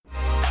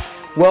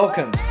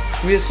Welcome.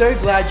 We are so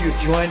glad you've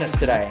joined us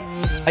today.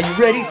 Are you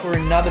ready for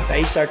another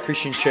Bayside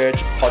Christian Church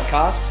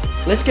podcast?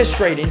 Let's get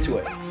straight into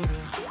it.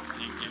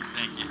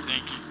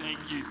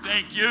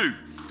 Thank you.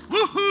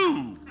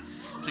 Woohoo!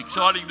 It's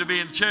exciting to be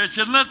in church,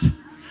 isn't it?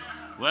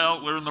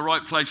 Well, we're in the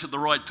right place at the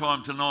right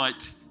time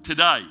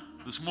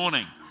this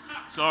morning.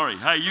 Sorry.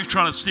 Hey, you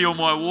trying to steal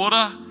my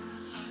water?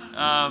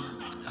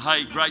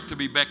 Hey, great to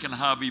be back in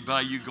Harvey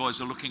Bay. You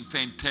guys are looking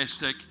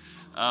fantastic.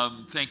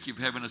 Thank you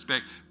for having us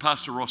back.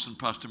 Pastor Ross and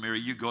Pastor Mary,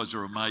 you guys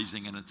are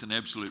amazing, and it's an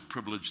absolute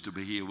privilege to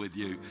be here with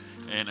you.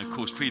 And of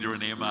course, Peter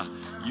and Emma,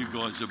 you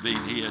guys have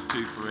been here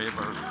too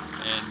forever.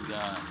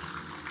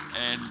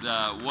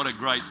 And what a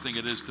great thing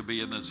it is to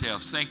be in this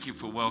house. Thank you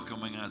for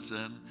welcoming us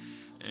in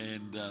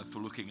and for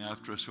looking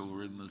after us while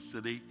we're in the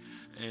city.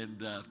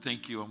 And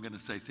thank you. I'm going to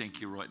say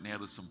thank you right now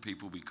to some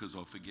people because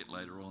I'll forget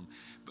later on.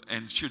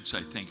 And should say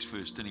thanks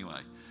first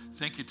anyway.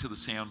 Thank you to the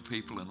sound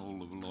people and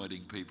all of the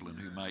lighting people and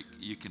who make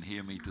you can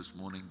hear me this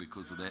morning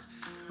because of that.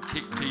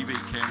 TV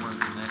cameras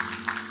and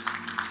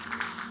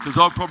that. Because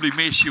I'll probably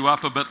mess you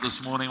up a bit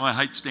this morning. I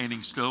hate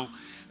standing still.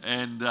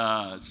 And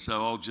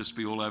so I'll just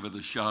be all over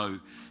the show.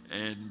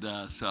 And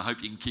so I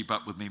hope you can keep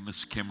up with me,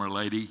 Miss Camera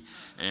Lady.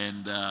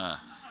 And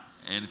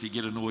if you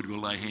get annoyed,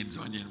 we'll lay hands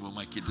on you and we'll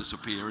make you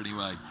disappear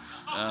anyway.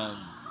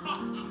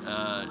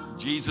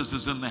 Jesus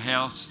is in the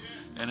house,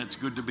 and it's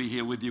good to be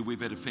here with you. We've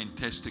had a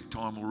fantastic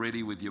time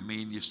already with your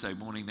men yesterday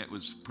morning. That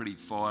was pretty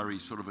fiery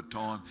sort of a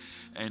time.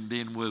 And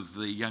then with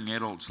the young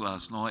adults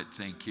last night.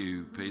 Thank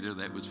you, Peter.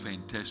 That was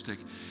fantastic.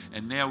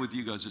 And now with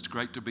you guys, it's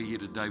great to be here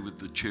today with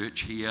the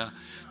church here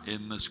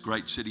in this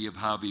great city of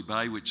Harvey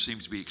Bay, which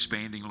seems to be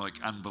expanding like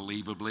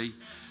unbelievably.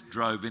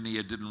 Drove in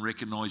here, didn't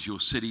recognise your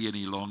city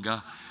any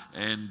longer,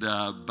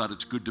 but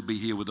it's good to be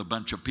here with a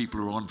bunch of people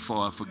who are on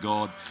fire for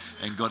God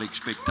and got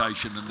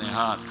expectation in their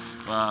heart.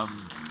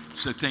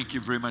 So thank you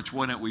very much.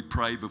 Why don't we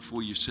pray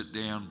before you sit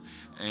down?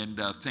 And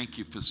thank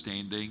you for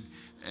standing.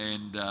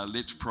 And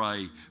let's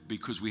pray,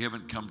 because we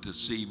haven't come to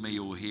see me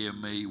or hear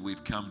me.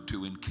 We've come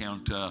to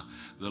encounter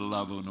the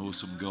love of an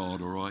awesome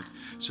God, all right?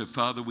 So,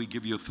 Father, we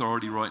give you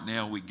authority right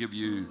now. We give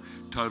you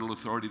total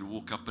authority to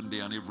walk up and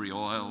down every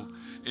aisle,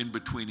 in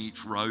between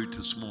each row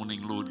this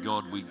morning, Lord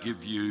God. We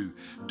give you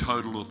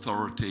total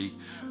authority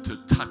to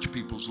touch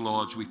people's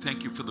lives. We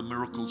thank you for the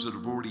miracles that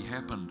have already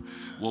happened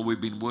while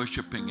we've been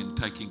worshiping and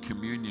taking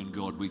communion,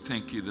 God. We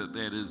thank you that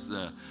that is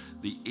the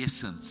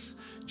essence.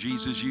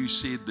 Jesus, you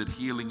said that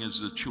healing is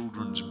the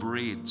children's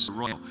bread. So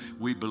right now,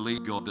 we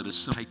believe, God, that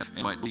it's taken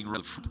right being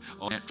the fruit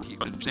of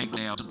natural and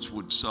now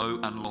would so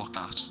unlock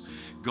us.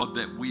 God,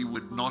 that we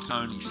would not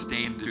only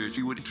stand in church,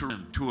 we would enter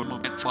into a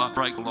natural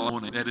break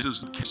line. That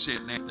is the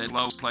cassette now, that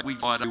lowest place we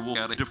try to walk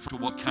out different to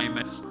what came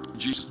in. In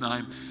Jesus'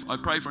 name, I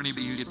pray for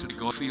anybody who gets to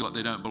God feel like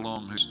they don't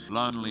belong, who's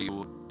lonely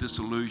or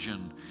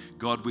disillusioned.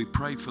 God, we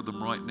pray for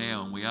them right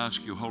now, and we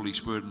ask you, Holy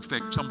Spirit. In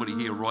fact, somebody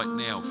here right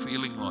now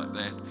feeling like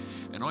that.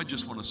 And I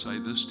just want to say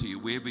this to you,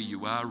 wherever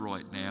you are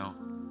right now,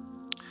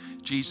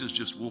 Jesus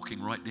just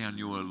walking right down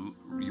your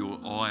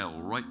aisle,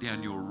 right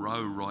down your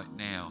row right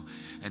now.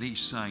 And he's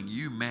saying,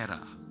 you matter.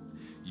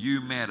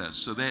 You matter.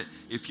 So that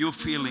if you're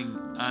feeling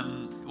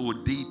or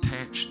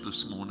detached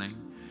this morning,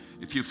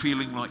 if you're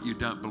feeling like you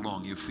don't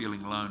belong, you're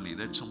feeling lonely,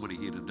 that's somebody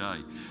here today.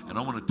 And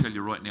I want to tell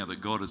you right now that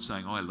God is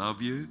saying, I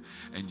love you,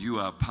 and you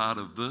are part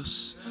of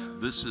this.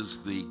 This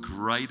is the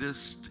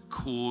greatest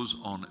cause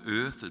on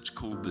earth. It's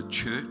called the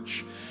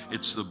church.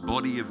 It's the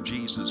body of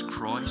Jesus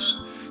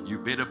Christ. You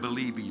better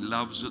believe he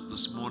loves it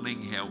this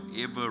morning,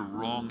 however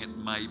wrong it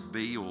may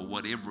be or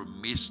whatever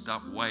messed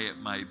up way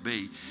it may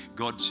be.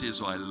 God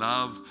says, I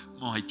love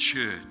my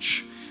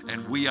church.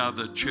 And we are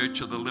the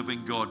church of the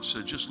living God.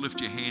 So just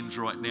lift your hands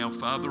right now.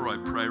 Father, I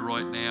pray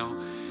right now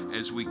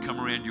as we come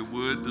around your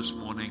word this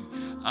morning,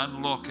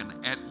 unlock an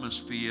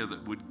atmosphere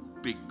that would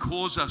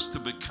cause us to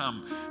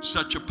become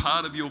such a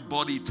part of your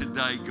body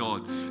today,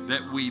 God,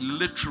 that we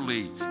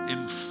literally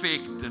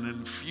infect and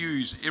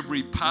infuse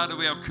every part of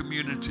our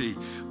community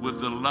with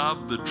the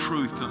love, the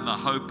truth, and the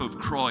hope of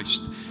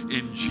Christ.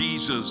 In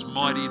Jesus'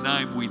 mighty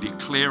name, we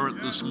declare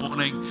it this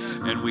morning,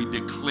 and we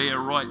declare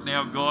right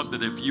now, God,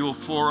 that if you're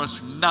for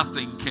us,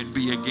 nothing can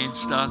be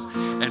against us,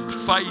 and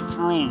faith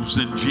rules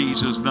in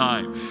Jesus'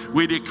 name.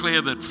 We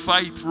declare that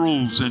faith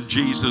rules in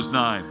Jesus'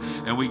 name,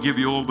 and we give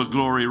you all the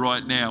glory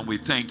right now. We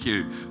thank you,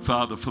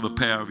 Father, for the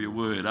power of your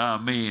word.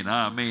 Amen,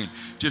 amen.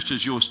 Just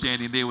as you're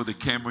standing there with a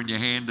camera in your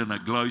hand and a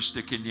glow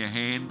stick in your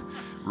hand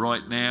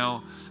right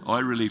now,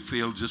 I really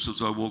feel, just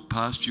as I walked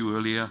past you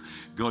earlier,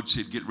 God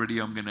said, get ready,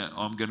 I'm going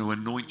to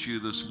anoint you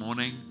this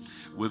morning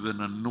with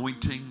an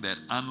anointing that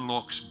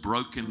unlocks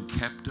broken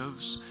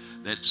captives,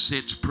 that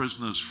sets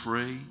prisoners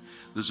free.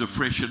 There's a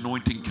fresh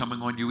anointing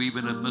coming on you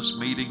even in this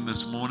meeting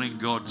this morning,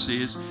 God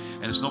says.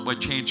 And it's not by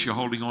chance you're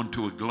holding on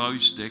to a glow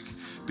stick,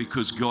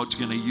 because God's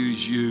going to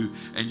use you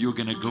and you're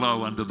going to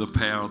glow under the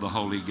power of the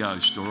Holy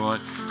Ghost, all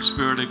right?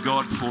 Spirit of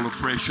God, fall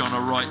afresh on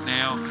her right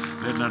now.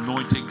 Let an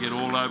anointing get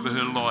all over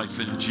her life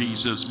in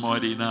Jesus'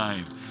 mighty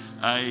name.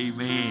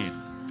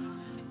 Amen.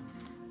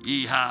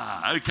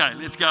 Yeehaw. Okay,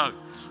 let's go.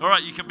 All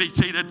right, you can be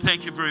seated.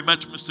 Thank you very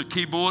much, Mr.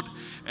 Keyboard.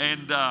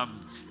 And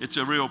it's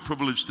a real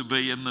privilege to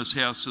be in this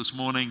house this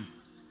morning.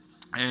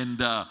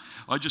 And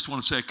I just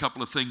want to say a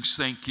couple of things.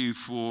 Thank you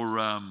for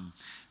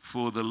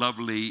the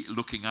lovely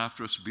looking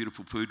after us,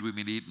 beautiful food we've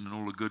been eating and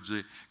all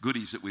the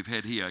goodies that we've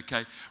had here,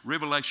 okay?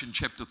 Revelation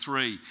chapter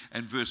 3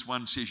 and verse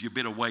 1 says you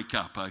better wake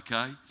up,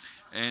 okay?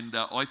 And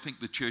I think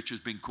the church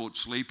has been caught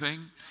sleeping,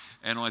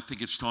 and I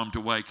think it's time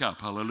to wake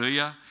up.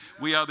 Hallelujah.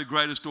 We are the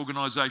greatest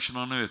organisation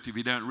on earth. If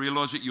you don't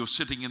realise it, you're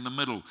sitting in the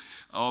middle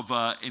of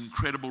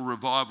incredible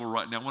revival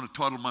right now. I want to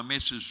title my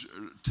message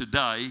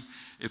today,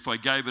 if I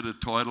gave it a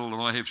title,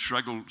 and I have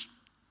struggled.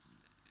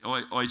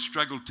 I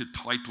struggle to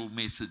title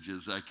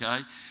messages,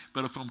 okay?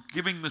 But if I'm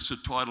giving this a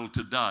title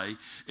today,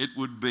 it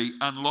would be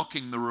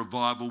Unlocking the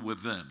Revival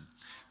Within.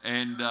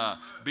 And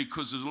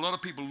because there's a lot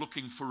of people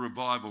looking for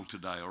revival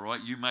today, all right?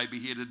 You may be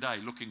here today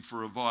looking for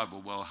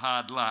revival. Well,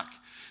 hard luck.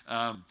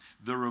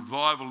 The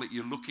revival that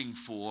you're looking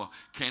for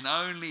can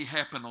only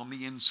happen on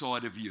the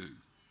inside of you,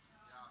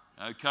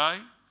 okay?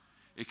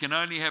 It can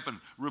only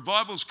happen.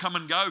 Revivals come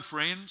and go,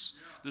 friends.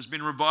 There's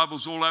been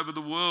revivals all over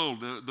the world.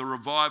 The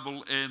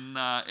revival in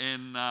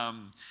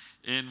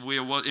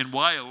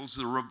Wales,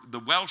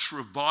 the Welsh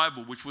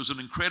revival, which was an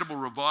incredible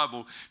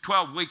revival,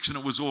 12 weeks and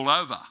it was all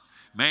over.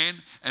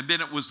 Man, and then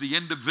it was the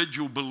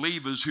individual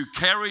believers who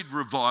carried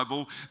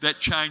revival that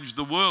changed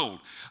the world.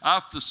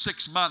 After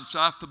 6 months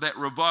after that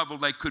revival,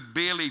 they could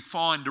barely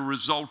find a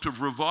result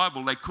of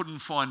revival. They couldn't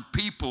find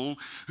people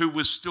who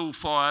were still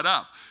fired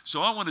up.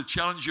 So I want to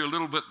challenge you a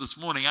little bit this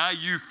morning. Are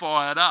you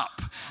fired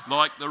up?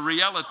 Like, the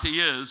reality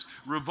is,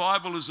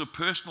 revival is a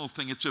personal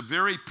thing. It's a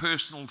very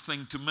personal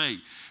thing to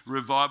me.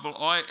 Revival,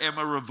 I am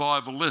a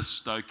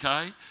revivalist,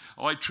 okay?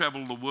 I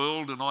travel the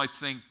world, and I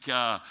think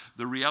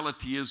the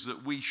reality is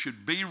that we should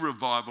be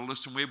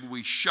revivalists, and wherever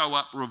we show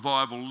up,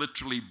 revival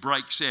literally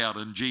breaks out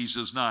in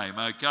Jesus' name,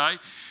 okay?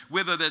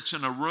 Whether that's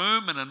in a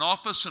room, in an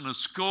office, in a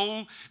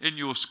school, in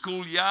your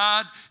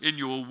schoolyard, in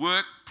your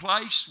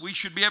workplace, we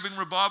should be having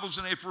revivals.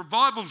 And if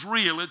revival's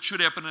real, it should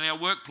happen in our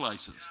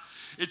workplaces.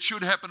 It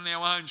should happen in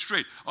our own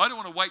street. I don't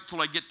want to wait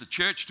till I get to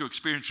church to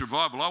experience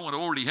revival. I want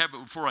to already have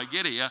it before I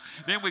get here.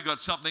 Then we've got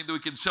something that we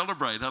can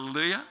celebrate.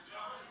 Hallelujah.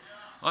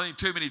 I think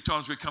too many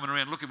times we're coming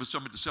around looking for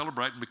something to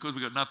celebrate, and because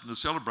we've got nothing to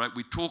celebrate,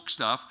 we talk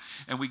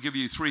stuff and we give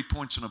you 3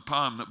 points in a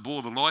poem that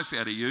bore the life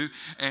out of you.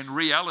 And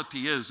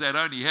reality is that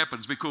only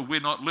happens because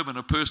we're not living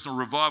a personal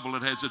revival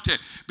that has a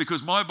test.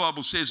 Because my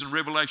Bible says in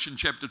Revelation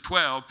chapter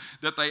 12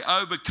 that they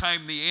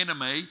overcame the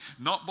enemy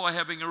not by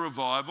having a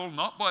revival,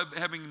 not by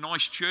having a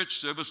nice church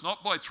service,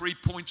 not by 3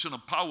 points in a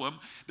poem.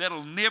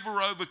 That'll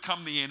never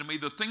overcome the enemy.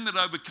 The thing that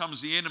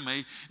overcomes the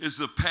enemy is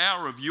the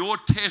power of your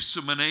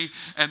testimony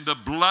and the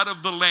blood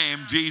of the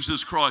Lamb,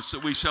 Jesus Christ,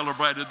 that we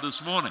celebrated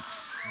this morning.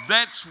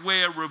 That's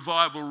where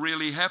revival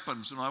really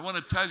happens. And I want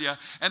to tell you,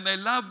 and they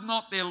love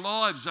not their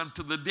lives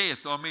unto the death.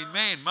 I mean,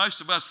 man,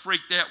 most of us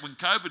freaked out when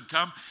COVID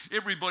came.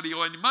 Everybody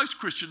most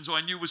Christians I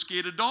knew were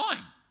scared of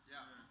dying.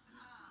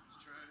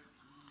 It's true.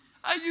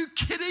 Are you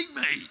kidding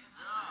me?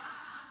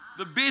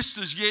 The best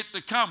is yet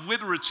to come.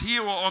 Whether it's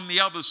here or on the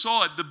other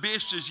side, the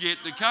best is yet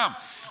to come.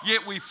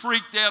 Yet we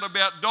freaked out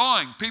about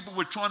dying. People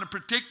were trying to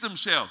protect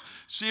themselves.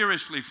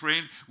 Seriously,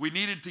 friend, we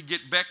needed to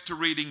get back to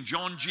reading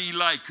John G.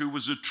 Lake, who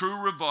was a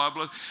true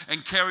revivalist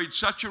and carried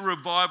such a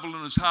revival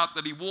in his heart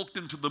that he walked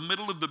into the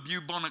middle of the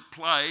bubonic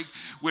plague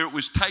where it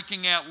was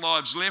taking out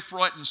lives left,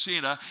 right and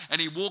centre,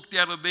 and he walked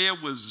out of there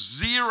with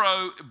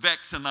zero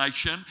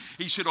vaccination.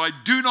 He said, I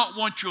do not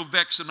want your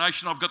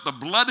vaccination. I've got the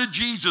blood of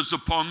Jesus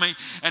upon me.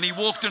 And he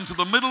walked into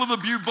the middle of the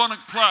bubonic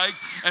plague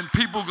and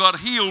people got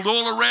healed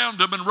all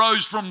around him and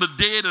rose from the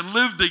dead and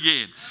lived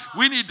again.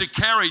 We need to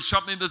carry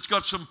something that's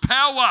got some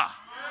power.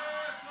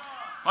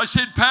 I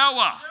said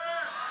power.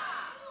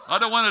 I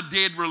don't want a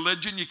dead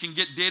religion. You can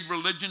get dead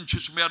religion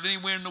just about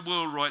anywhere in the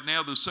world right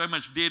now. There's so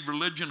much dead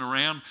religion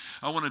around.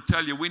 I want to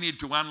tell you, we need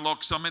to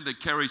unlock something that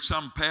carries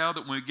some power,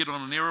 that when we get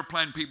on an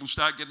aeroplane, people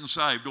start getting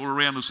saved all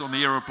around us on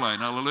the aeroplane.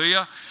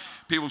 Hallelujah.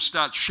 People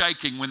start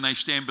shaking when they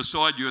stand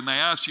beside you and they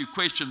ask you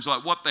questions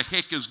like, what the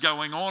heck is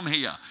going on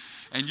here?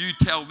 And you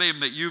tell them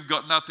that you've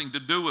got nothing to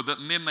do with it,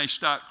 and then they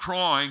start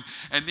crying,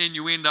 and then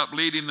you end up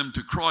leading them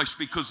to Christ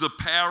because the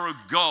power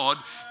of God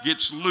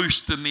gets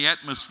loosed in the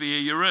atmosphere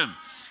you're in.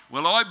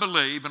 Well, I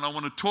believe, and I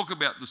want to talk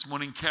about this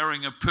morning,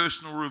 carrying a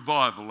personal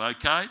revival,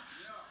 okay?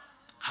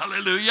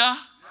 Hallelujah.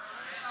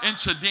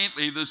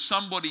 Incidentally, there's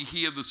somebody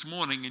here this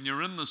morning and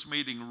you're in this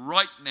meeting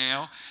right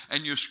now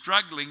and you're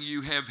struggling. You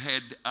have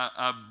had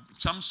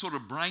some sort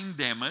of brain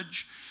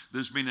damage.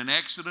 There's been an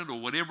accident or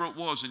whatever it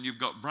was and you've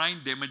got brain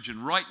damage,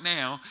 and right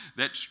now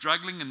that's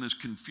struggling and there's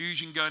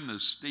confusion going,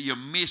 you're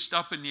messed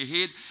up in your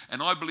head,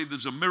 and I believe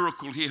there's a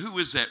miracle here. Who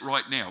is that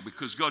right now?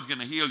 Because God's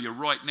going to heal you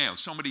right now.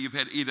 Somebody, you've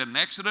had either an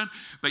accident,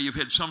 but you've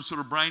had some sort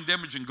of brain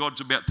damage, and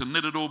God's about to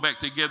knit it all back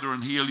together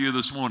and heal you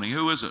this morning.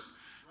 Who is it?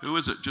 Who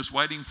is it? Just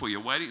waiting for you.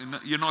 Waiting.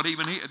 You're not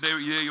even here. There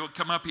you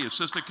come up here.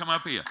 Sister, come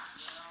up here.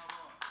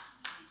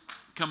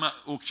 Come up.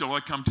 Or shall I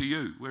come to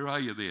you? Where are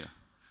you there?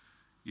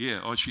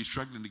 Yeah, oh, she's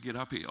struggling to get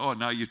up here. Oh,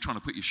 no, you're trying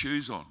to put your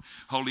shoes on.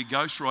 Holy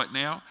Ghost right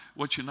now.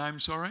 What's your name,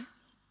 sorry?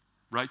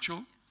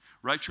 Rachel?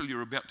 Rachel,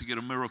 you're about to get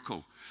a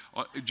miracle.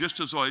 Just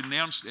as I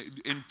announced,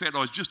 in fact, I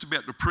was just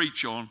about to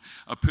preach on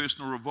a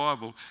personal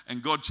revival,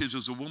 and God says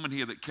there's a woman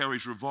here that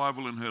carries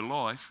revival in her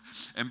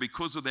life, and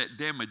because of that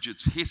damage,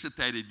 it's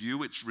hesitated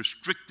you, it's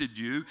restricted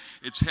you,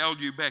 it's held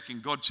you back,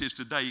 and God says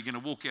today you're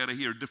going to walk out of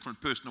here a different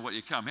person to what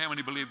you come. How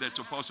many believe that's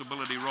a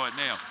possibility right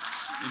now?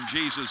 In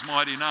Jesus'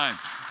 mighty name.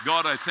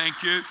 God, I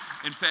thank you.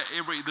 In fact,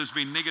 there's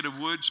been negative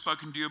words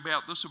spoken to you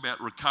about this, about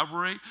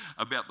recovery,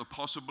 about the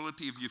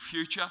possibility of your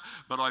future,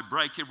 but I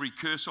break every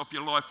curse off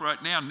your life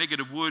right now.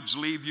 Negative words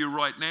leave you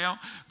right now.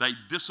 They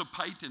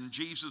dissipate in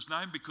Jesus'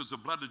 name because the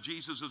blood of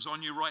Jesus is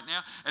on you right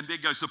now, and there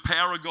goes the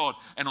power of God,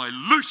 and I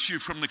loose you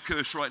from the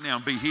curse right now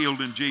and be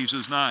healed in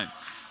Jesus' name.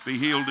 Be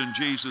healed in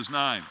Jesus'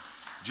 name.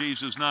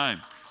 Jesus'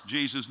 name.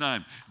 Jesus'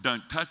 name.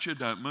 Don't touch her,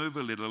 don't move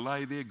her, let her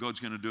lay there. God's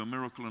going to do a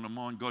miracle in her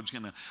mind.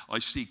 I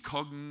see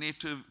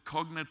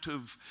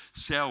cognitive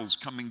cells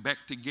coming back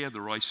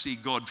together. I see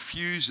God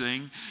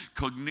fusing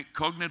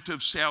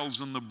cognitive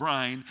cells in the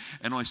brain,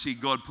 and I see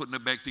God putting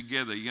it back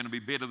together. You're going to be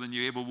better than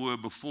you ever were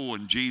before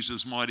in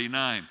Jesus' mighty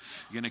name.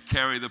 You're going to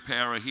carry the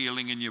power of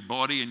healing in your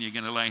body, and you're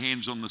going to lay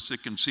hands on the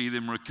sick and see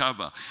them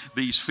recover.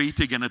 These feet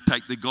are going to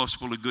take the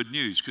gospel of good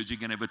news because you're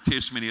going to have a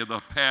testimony of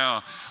the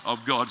power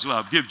of God's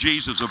love. Give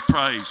Jesus a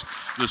praise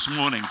this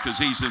morning because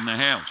he's in the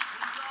house.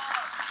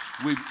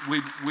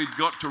 We've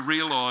got to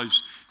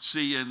realize,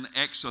 see in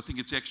Acts, I think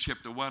it's Acts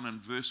chapter 1 and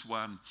verse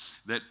 1,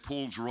 that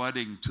Paul's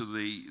writing to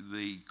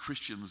the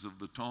Christians of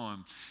the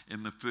time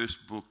in the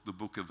first book, the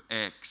book of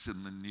Acts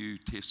in the New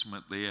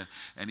Testament there,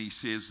 and he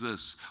says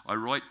this, I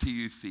write to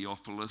you,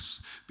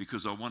 Theophilus,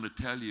 because I want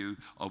to tell you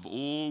of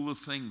all the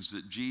things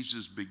that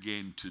Jesus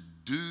began to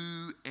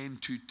do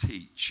and to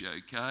teach,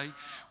 okay?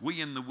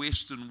 We in the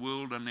Western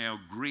world are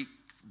now Greek,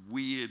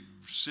 weird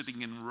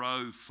sitting in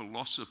row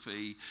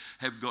philosophy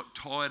have got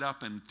tied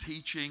up in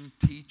teaching,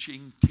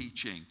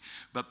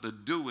 but the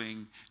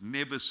doing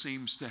never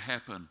seems to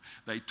happen.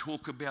 They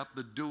talk about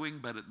the doing,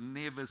 but it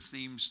never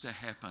seems to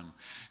happen.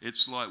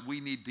 It's like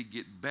we need to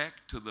get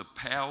back to the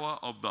power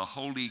of the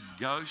Holy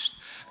Ghost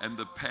and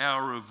the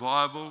power of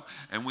revival,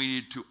 and we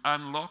need to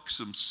unlock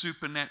some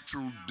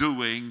supernatural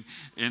doing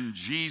in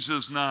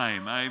Jesus'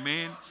 name.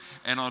 Amen.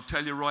 And I'll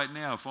tell you right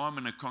now, if I'm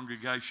in a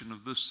congregation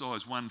of this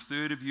size,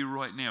 1/3 of you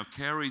right now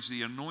carries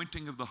the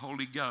anointing of the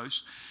Holy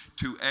Ghost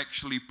to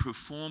actually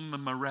perform the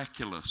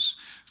miraculous.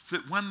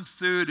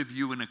 1/3 of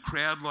you in a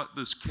crowd like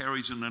this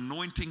carries an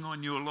anointing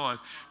on your life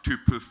to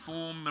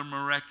perform the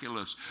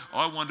miraculous.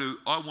 I want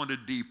to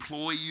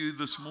deploy you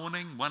this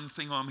morning. One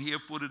thing I'm here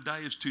for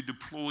today is to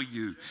deploy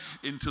you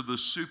into the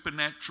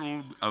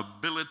supernatural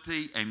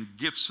ability and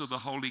gifts of the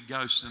Holy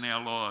Ghost in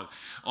our life.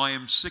 I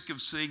am sick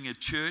of seeing a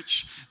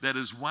church that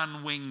is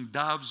one-winged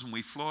doves and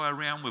we fly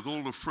around with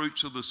all the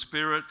fruits of the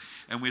Spirit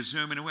and we're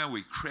zooming around.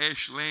 We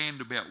crash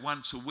land about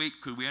once a week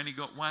because we only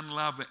got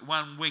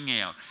one wing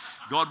out.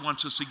 God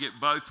wants us to get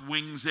both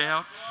wings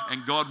out,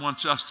 and God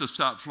wants us to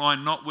start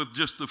flying not with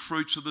just the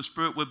fruits of the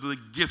Spirit, with the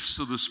gifts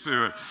of the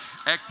Spirit,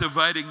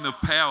 activating the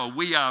power.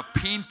 We are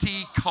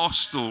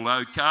Pentecostal,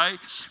 okay?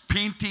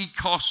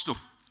 Pentecostal,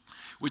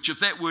 which if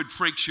that word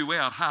freaks you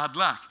out, hard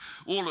luck.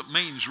 All it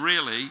means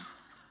really,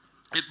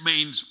 it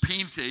means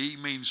Pente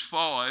means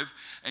 5,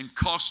 and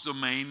Costa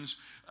means,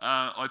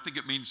 I think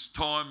it means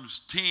times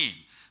 10.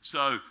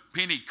 So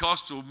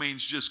Pentecostal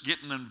means just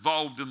getting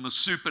involved in the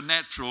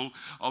supernatural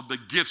of the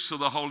gifts of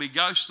the Holy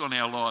Ghost on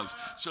our lives.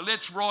 So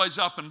let's rise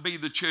up and be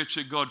the church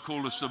that God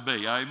called us to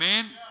be.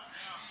 Amen?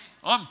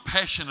 I'm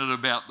passionate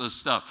about this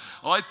stuff.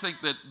 I think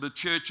that the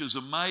church is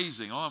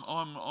amazing.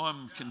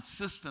 I'm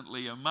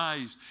consistently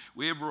amazed.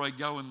 Wherever I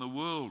go in the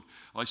world,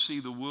 I see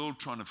the world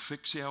trying to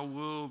fix our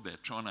world. They're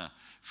trying to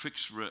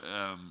fix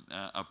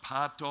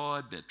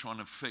apartheid. They're trying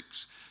to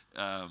fix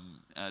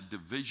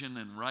division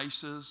in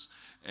races.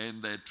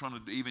 And they're trying to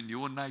do even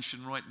your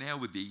nation right now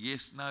with the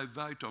yes-no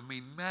vote. I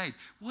mean, mate,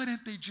 why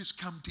don't they just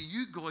come to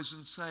you guys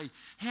and say,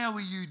 how are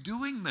you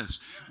doing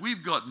this?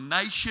 We've got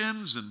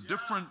nations and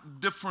different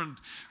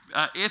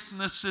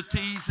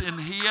ethnicities in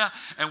here,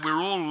 and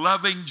we're all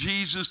loving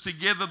Jesus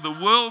together. The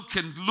world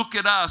can look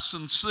at us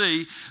and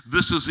see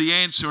this is the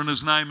answer, and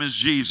his name is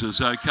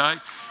Jesus, okay?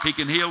 He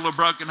can heal the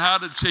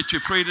brokenhearted, set you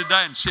free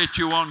today, and set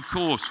you on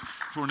course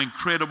for an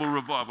incredible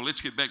revival.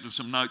 Let's get back to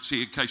some notes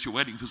here in case you're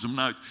waiting for some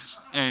notes.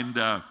 And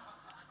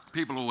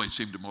people always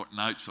seem to want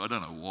notes. I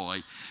don't know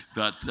why.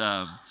 But,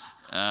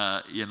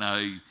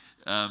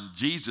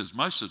 Jesus,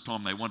 most of the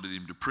time they wanted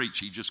him to preach.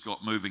 He just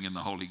got moving in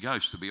the Holy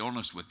Ghost, to be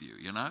honest with you,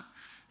 you know.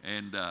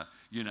 And,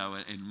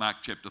 in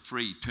Mark chapter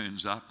 3, he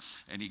turns up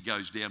and he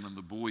goes down and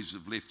the boys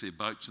have left their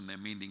boats and they're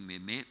mending their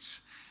nets.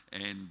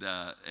 and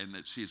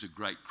it says a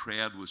great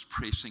crowd was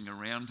pressing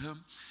around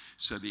him.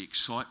 So the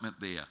excitement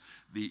there,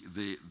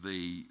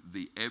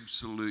 the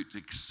absolute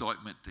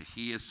excitement to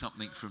hear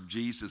something from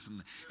Jesus.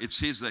 And it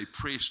says they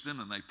pressed in,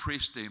 and they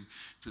pressed him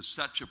to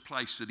such a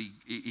place that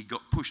he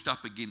got pushed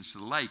up against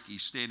the lake.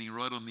 He's standing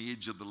right on the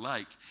edge of the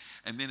lake.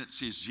 And then it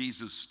says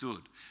Jesus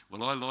stood.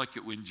 Well, I like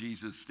it when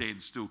Jesus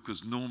stands still,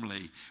 because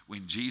normally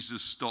when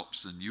Jesus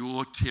stops in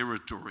your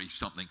territory,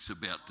 something's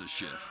about to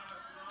shift.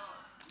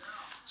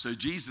 So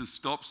Jesus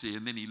stops there,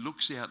 and then he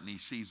looks out and he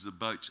sees the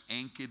boats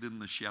anchored in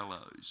the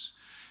shallows.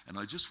 And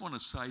I just want to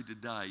say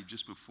today,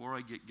 just before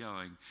I get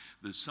going,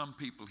 there's some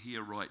people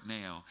here right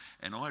now,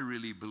 and I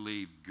really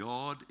believe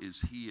God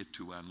is here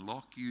to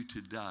unlock you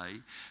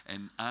today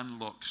and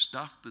unlock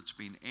stuff that's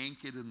been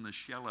anchored in the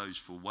shallows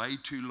for way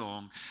too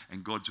long,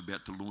 and God's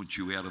about to launch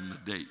you out in the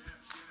deep.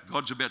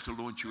 God's about to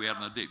launch you out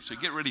in the deep. So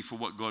get ready for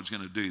what God's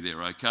going to do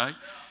there, okay?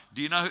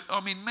 Do you know,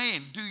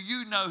 do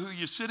you know who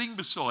you're sitting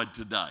beside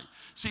today?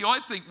 See,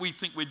 we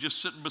think we're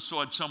just sitting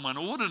beside someone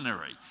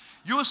ordinary.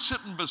 You're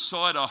sitting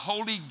beside a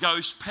Holy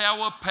Ghost,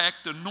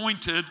 power-packed,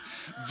 anointed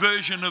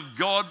version of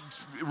God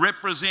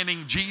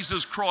representing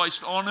Jesus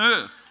Christ on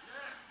earth.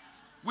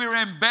 We're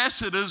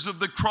ambassadors of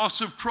the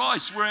cross of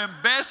Christ. We're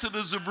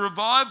ambassadors of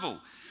revival.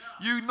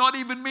 You're not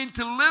even meant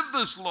to live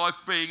this life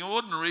being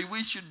ordinary.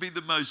 We should be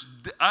the most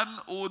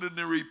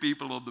unordinary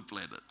people on the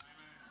planet.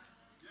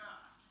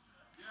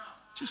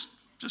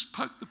 Just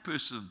poke the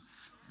person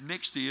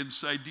next to you and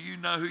say, do you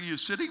know who you're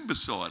sitting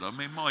beside? I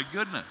mean, my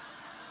goodness.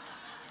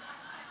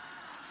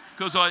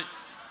 Because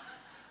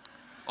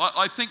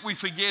I think we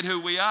forget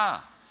who we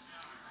are.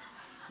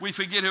 We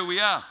forget who we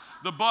are.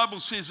 The Bible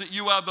says that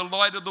you are the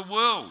light of the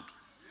world.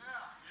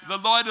 The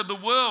light of the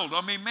world.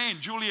 I mean, man,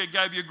 Julia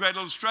gave you a great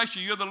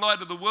illustration. You're the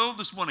light of the world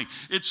this morning.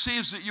 It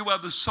says that you are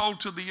the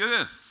salt of the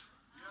earth.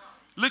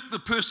 Lick the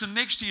person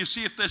next to you,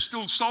 see if they're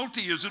still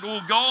salty. Is it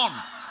all gone?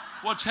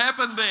 What's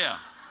happened there?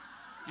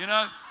 You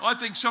know, I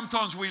think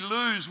sometimes we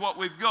lose what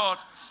we've got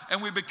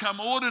and we become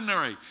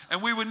ordinary.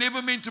 And we were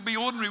never meant to be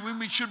ordinary.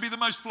 We should be the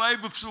most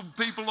flavorful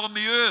people on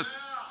the earth.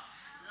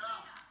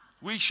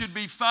 We should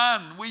be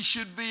fun. We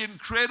should be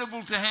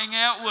incredible to hang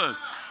out with.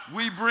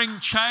 We bring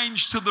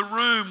change to the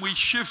room. We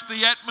shift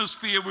the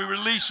atmosphere. We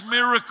release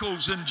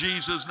miracles in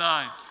Jesus'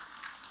 name.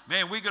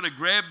 Man, we got to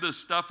grab this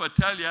stuff, I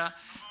tell you.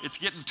 It's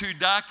getting too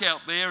dark out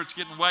there. It's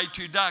getting way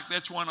too dark.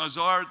 That's why in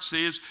Isaiah it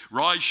says,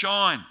 rise,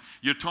 shine.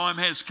 Your time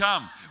has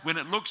come. When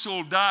it looks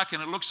all dark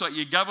and it looks like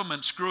your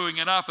government's screwing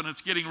it up and it's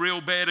getting real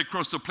bad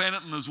across the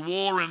planet and there's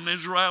war in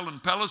Israel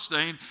and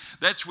Palestine,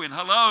 that's when,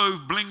 hello,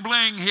 bling,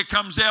 bling, here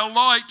comes our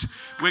light.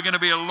 We're going to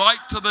be a light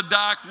to the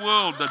dark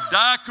world. The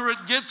darker it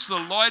gets, the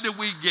lighter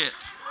we get.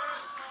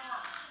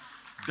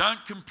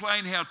 Don't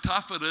complain how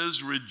tough it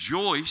is.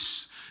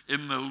 Rejoice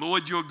in the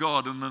Lord your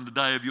God and in the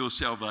day of your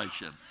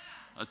salvation.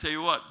 I tell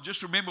you what,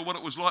 just remember what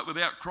it was like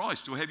without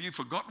Christ. Or have you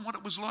forgotten what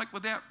it was like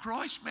without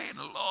Christ? Man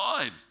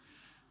alive.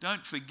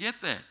 Don't forget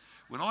that.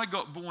 When I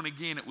got born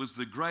again, it was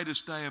the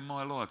greatest day in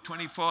my life.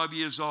 25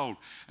 years old,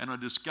 and I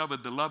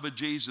discovered the love of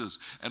Jesus.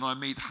 And I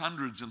meet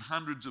hundreds and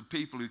hundreds of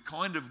people who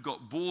kind of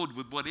got bored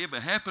with whatever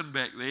happened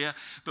back there.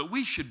 But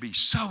we should be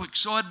so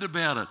excited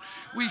about it.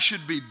 We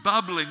should be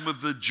bubbling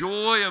with the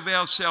joy of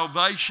our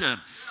salvation.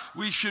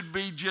 We should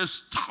be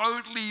just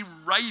totally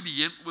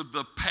radiant with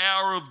the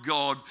power of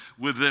God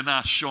within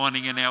us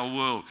shining in our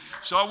world.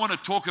 So I want to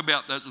talk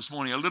about that this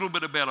morning, a little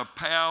bit about a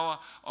power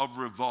of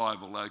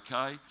revival,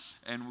 okay?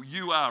 And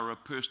you are a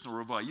personal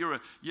revival.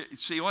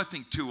 See, I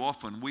think too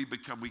often we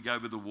go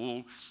over the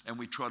wall and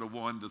we try to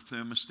wind the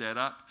thermostat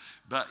up.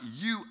 But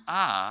you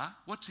are,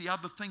 what's the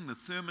other thing? The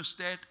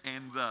thermostat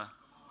and the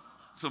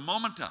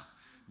thermometer.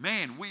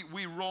 Man,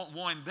 we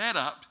wind that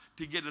up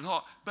to get it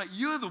hot. But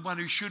you're the one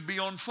who should be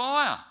on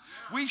fire.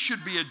 We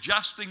should be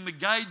adjusting the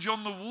gauge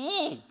on the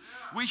wall.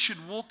 We should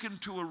walk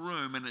into a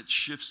room and it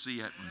shifts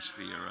the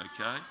atmosphere,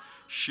 okay?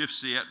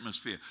 Shifts the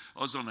atmosphere.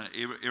 I was on an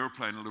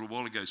aeroplane a little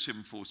while ago,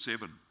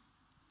 747,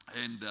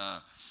 and I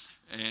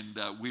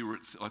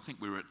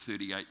think we were at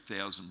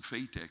 38,000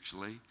 feet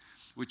actually,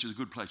 which is a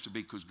good place to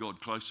be because God's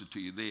closer to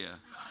you there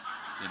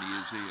than he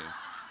is here.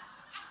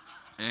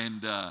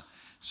 And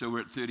so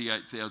we're at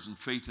 38,000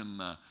 feet, and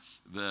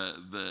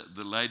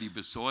the lady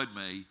beside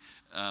me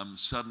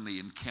suddenly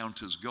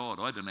encounters God.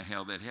 I don't know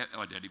how that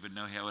happened. I don't even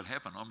know how it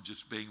happened. I'm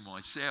just being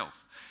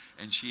myself.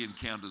 And she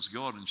encounters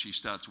God, and she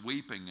starts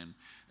weeping,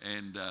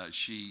 and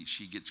she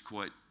gets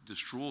quite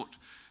distraught.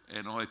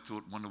 And I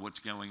thought, wonder what's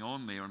going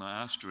on there. And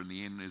I asked her in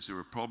the end, is there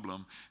a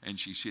problem? And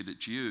she said,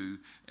 it's you.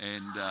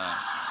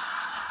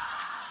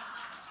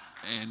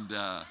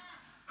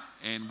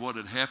 And what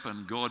had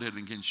happened, God had,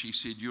 again, she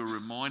said, you're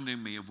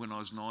reminding me of when I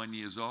was 9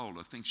 years old.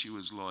 I think she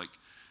was like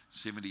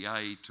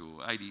 78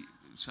 or 80.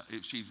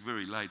 She's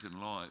very late in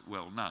life.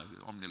 Well, no,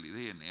 I'm nearly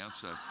there now,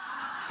 so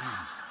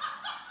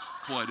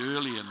quite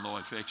early in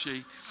life,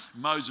 actually.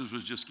 Moses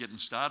was just getting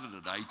started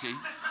at 80.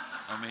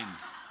 I mean,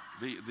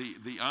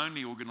 The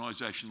only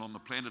organisation on the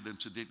planet,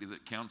 incidentally,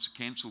 that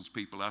cancels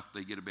people after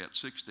they get about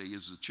 60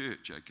 is the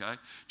church, okay?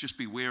 Just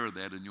beware of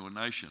that in your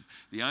nation.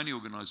 The only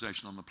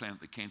organisation on the planet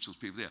that cancels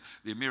people out.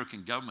 The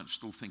American government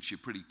still thinks you're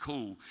pretty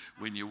cool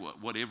when you're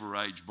whatever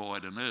age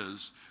Biden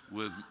is,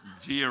 with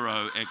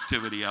zero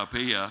activity up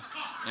here,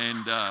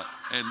 and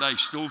they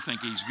still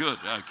think he's good,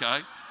 okay?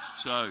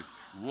 So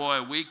why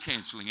are we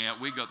cancelling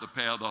out? We got the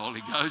power of the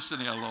Holy Ghost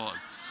in our lives.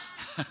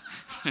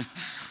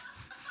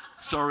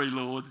 Sorry,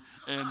 Lord.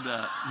 And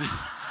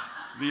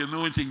the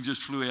anointing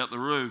just flew out the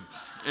room.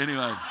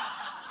 Anyway,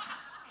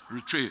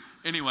 retrieve.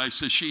 Anyway,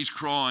 so she's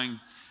crying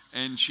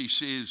and she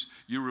says,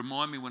 you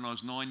remind me when I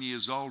was 9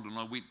 years old and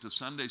I went to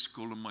Sunday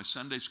school and my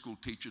Sunday school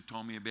teacher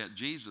told me about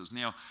Jesus.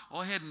 Now,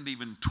 I hadn't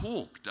even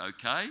talked,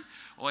 okay?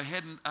 I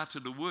hadn't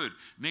uttered a word.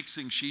 Next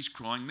thing, she's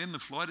crying. Then the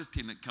flight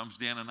attendant comes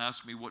down and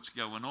asks me what's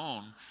going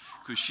on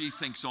because she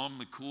thinks I'm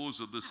the cause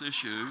of this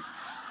issue.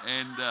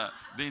 And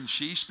then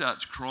she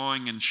starts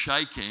crying and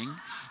shaking.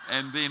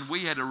 And then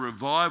we had a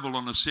revival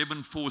on a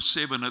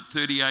 747 at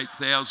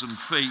 38,000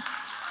 feet.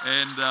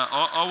 And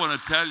I want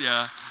to tell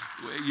you,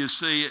 you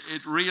see,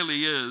 it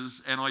really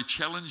is, and I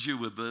challenge you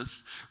with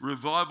this,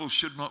 revival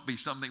should not be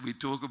something we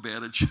talk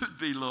about. It should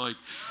be like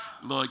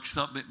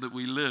something that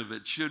we live.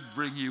 It should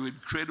bring you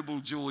incredible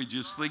joy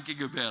just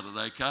thinking about it,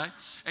 okay?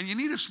 And you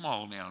need a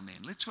smile now and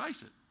then, let's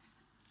face it.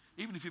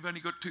 Even if you've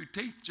only got 2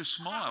 teeth, just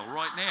smile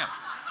right now.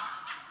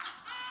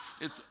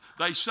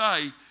 They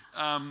say,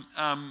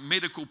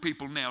 medical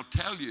people now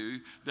tell you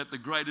that the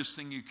greatest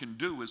thing you can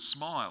do is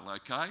smile,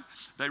 okay?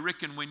 They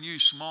reckon when you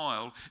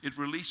smile, it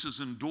releases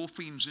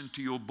endorphins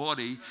into your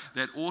body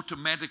that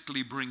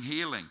automatically bring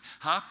healing.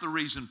 Half the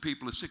reason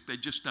people are sick, they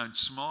just don't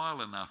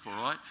smile enough, all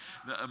right?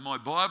 My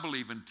Bible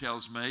even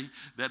tells me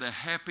that a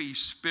happy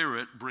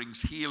spirit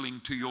brings healing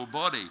to your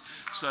body.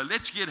 So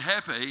let's get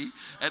happy.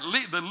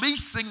 The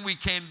least thing we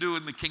can do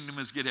in the kingdom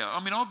is get out. I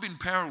mean, I've been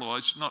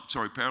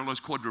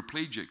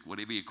quadriplegic,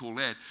 whatever you call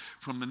that,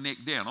 from the neck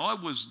down. I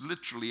was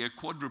literally a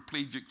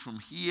quadriplegic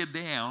from here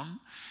down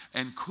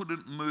and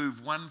couldn't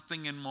move one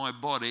thing in my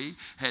body,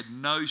 had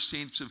no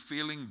sense of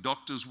feeling.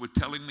 Doctors were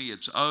telling me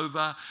it's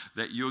over,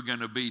 that you're going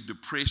to be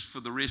depressed for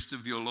the rest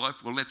of your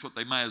life. Well, that's what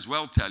they may as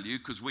well tell you,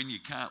 because when you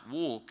can't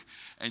walk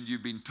and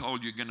you've been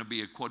told you're going to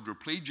be a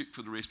quadriplegic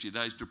for the rest of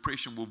your days,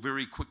 depression will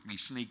very quickly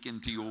sneak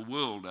into your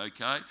world,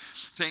 okay?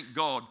 Thank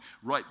God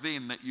right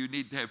then that you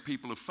need to have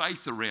people of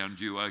faith around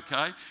you,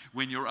 okay?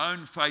 When your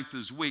own faith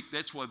is weak,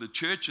 that's why the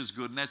church is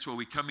good, and that's why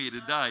we come here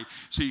today,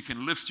 so you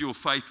can lift your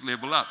faith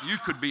level up. You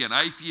could be an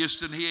atheist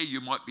in here,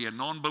 you might be a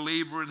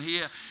non-believer in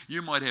here,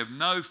 you might have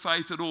no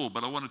faith at all,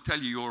 but I want to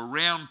tell you, you're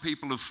around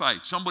people of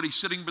faith. Somebody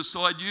sitting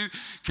beside you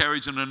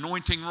carries an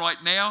anointing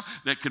right now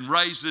that can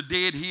raise the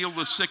dead, heal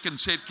the sick, and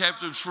set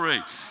captives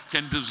free.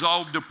 Can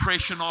dissolve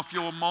depression off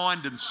your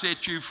mind and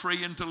set you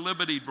free into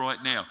liberty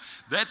right now.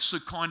 That's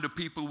the kind of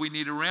people we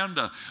need around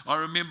us. I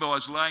remember I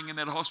was laying in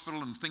that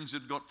hospital and things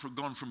had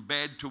gone from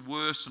bad to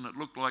worse, and it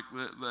looked like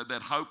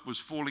that hope was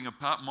falling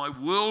apart. My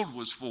world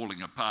was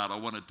falling apart, I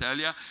want to tell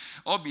you.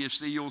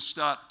 Obviously, you'll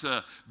start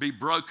to be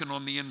broken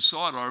on the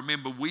inside. I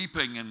remember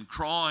weeping and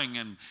crying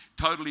and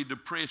totally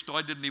depressed.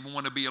 I didn't even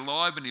want to be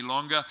alive any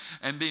longer.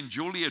 And then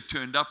Julia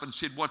turned up and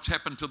said, what's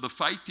happened to the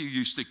faith you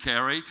used to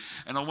carry?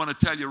 And I want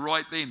to tell you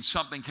right then,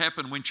 something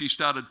happened when she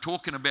started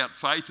talking about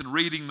faith and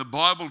reading the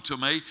Bible to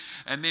me,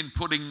 and then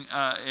putting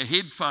a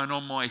headphone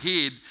on my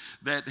head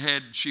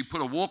she put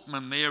a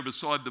Walkman there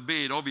beside the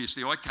bed.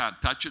 Obviously, I can't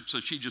touch it, so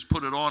she just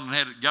put it on and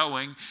had it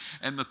going.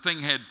 And the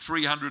thing had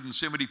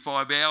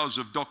 375 hours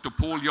of Dr.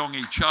 Paul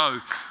Yonggi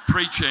Cho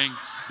preaching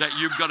that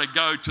you've got to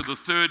go to the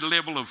third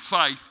level of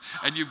faith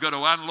and you've got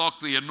to unlock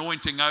the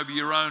anointing over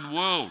your own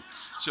world.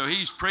 So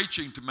he's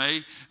preaching to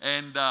me,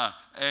 and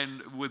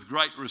with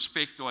great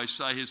respect I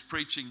say his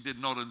preaching did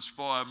not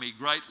inspire me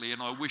greatly,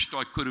 and I wished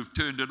I could have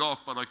turned it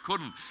off, but I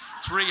couldn't.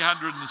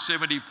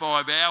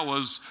 375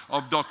 hours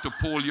of Dr.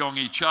 Paul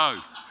Yonggi Cho.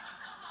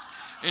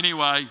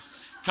 Anyway,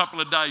 a couple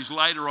of days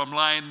later I'm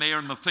laying there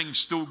and the thing's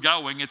still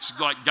going. It's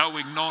like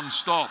going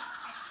non-stop.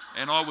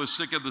 And I was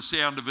sick of the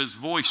sound of his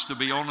voice, to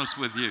be honest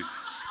with you.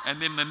 And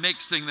then the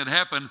next thing that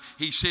happened,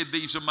 he said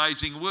these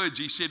amazing words.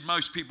 He said,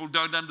 most people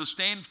don't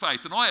understand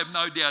faith. And I have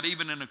no doubt,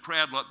 even in a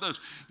crowd like this,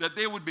 that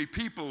there would be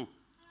people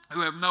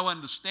who have no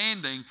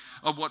understanding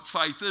of what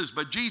faith is.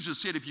 But Jesus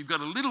said, if you've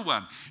got a little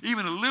one,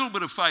 even a little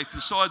bit of faith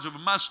the size of a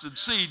mustard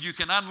seed, you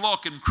can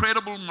unlock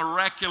incredible,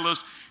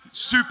 miraculous,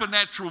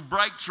 supernatural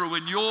breakthrough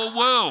in your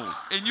world.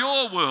 In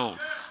your world.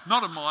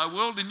 Not in my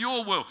world, in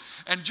your world.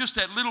 And just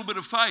that little bit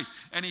of faith.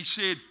 And he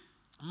said,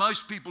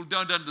 most people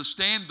don't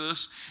understand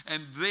this,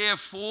 and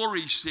therefore,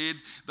 he said,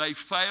 they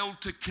fail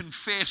to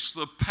confess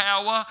the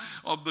power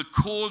of the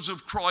cause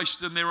of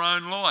Christ in their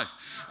own life.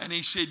 And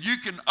he said, you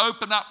can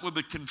open up with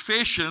a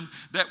confession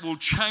that will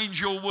change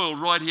your world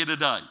right here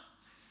today.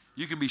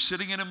 You can be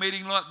sitting in a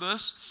meeting like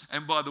this,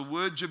 and by the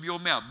words of your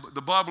mouth,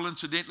 the Bible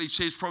incidentally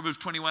says, Proverbs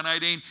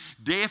 21:18,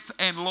 death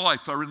and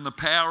life are in the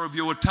power of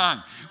your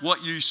tongue.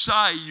 What you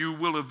say, you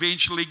will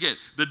eventually get.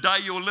 The day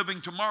you're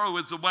living tomorrow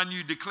is the one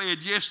you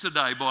declared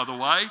yesterday, by the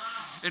way.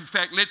 In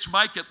fact, let's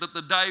make it that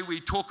the day we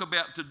talk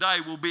about today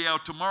will be our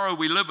tomorrow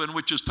we live in,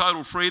 which is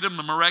total freedom,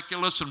 the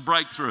miraculous, and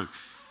breakthrough.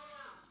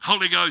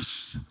 Holy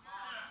Ghost,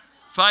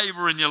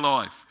 favor in your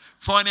life,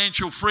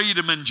 financial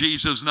freedom in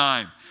Jesus'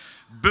 name.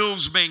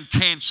 Bills being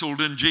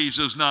cancelled in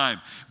Jesus'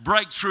 name.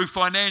 Breakthrough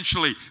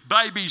financially.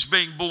 Babies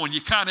being born.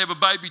 You can't have a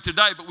baby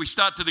today, but we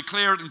start to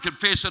declare it and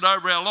confess it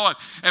over our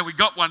life. And we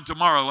got one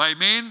tomorrow.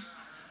 Amen?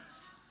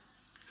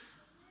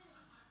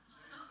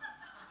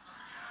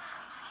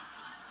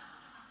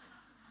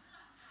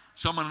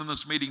 Someone in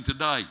this meeting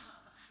today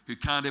who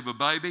can't have a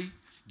baby,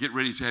 get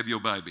ready to have your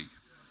baby.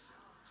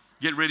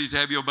 Get ready to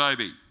have your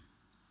baby.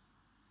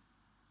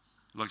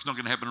 Like it's not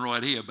going to happen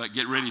right here, but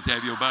get ready to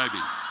have your baby.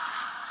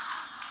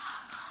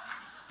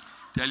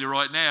 Tell you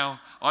right now,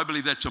 I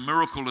believe that's a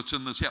miracle that's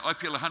in this house. I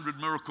feel 100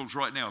 miracles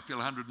right now. I feel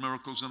 100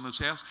 miracles in this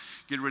house.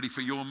 Get ready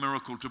for your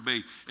miracle to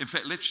be. In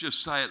fact, let's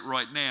just say it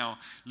right now.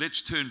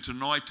 Let's turn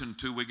tonight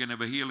into, we're going to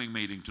have a healing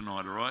meeting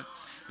tonight, all right?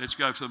 Let's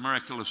go for the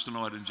miraculous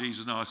tonight in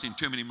Jesus' name. I've seen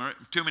too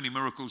many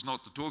miracles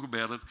not to talk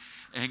about it,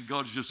 and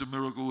God's just a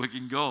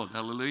miracle-working God.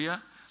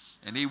 Hallelujah.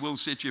 And He will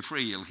set you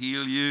free. He'll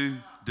heal you,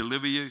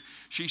 deliver you.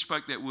 She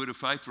spoke that word of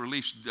faith,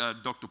 released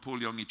Dr. Paul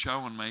Yonggi Cho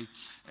on me.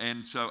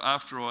 And so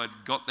after I'd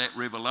got that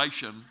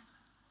revelation,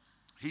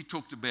 he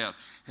talked about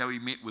how he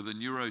met with a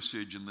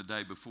neurosurgeon the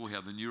day before,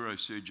 how the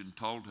neurosurgeon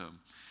told him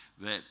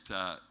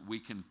that we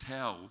can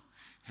tell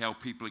how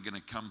people are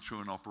going to come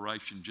through an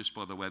operation just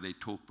by the way they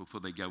talk before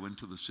they go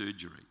into the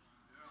surgery.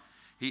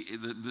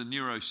 The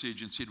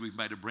neurosurgeon said, we've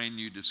made a brand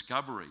new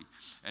discovery.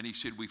 And he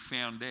said, we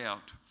found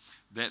out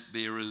that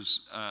there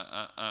is,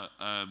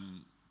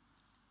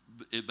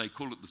 they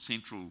call it the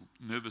central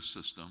nervous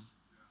system.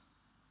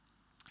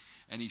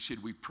 And he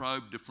said, we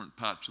probe different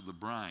parts of the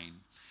brain,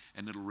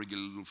 and it'll wriggle a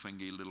little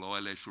finger, a little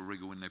eyelash will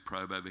wriggle when they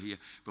probe over here.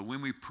 But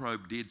when we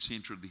probe dead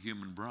center of the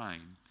human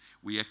brain,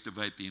 we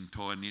activate the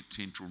entire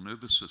central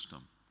nervous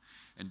system.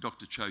 And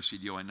Dr. Cho said,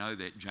 yeah, I know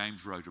that.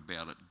 James wrote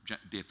about it,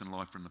 death and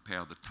life are in the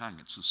power of the tongue.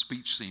 It's the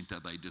speech center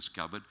they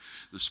discovered.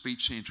 The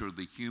speech center of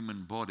the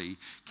human body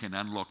can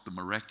unlock the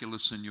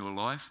miraculous in your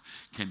life,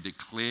 can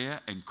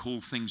declare and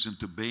call things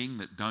into being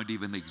that don't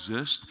even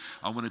exist.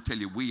 I want to tell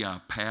you, we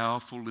are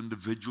powerful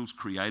individuals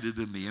created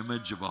in the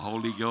image of a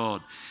holy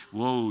God.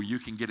 Whoa, you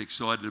can get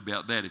excited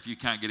about that. If you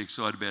can't get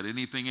excited about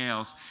anything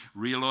else,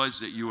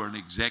 realize that you are an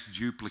exact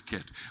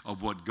duplicate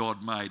of what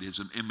God made as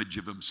an image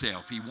of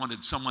Himself. He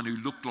wanted someone who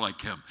looked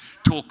like Him,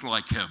 talk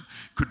like Him,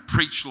 could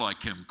preach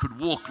like Him, could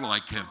walk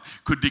like Him,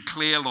 could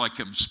declare like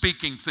Him,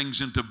 speaking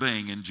things into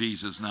being in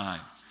Jesus'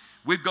 name.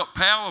 We've got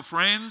power,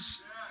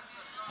 friends.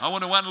 I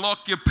want to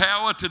unlock your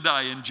power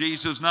today in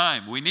Jesus'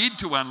 name. We need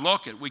to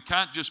unlock it. We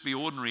can't just be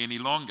ordinary any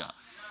longer.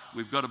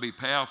 We've got to be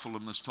powerful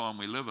in this time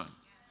we live in. In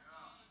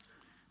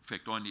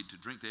fact, I need to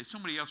drink that.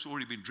 Somebody else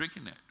already been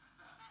drinking that.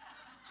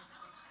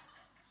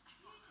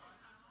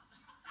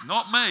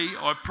 Not me.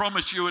 I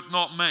promise you it's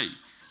not me.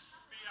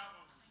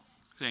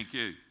 Thank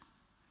you.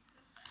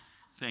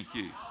 Thank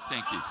you.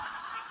 Thank you.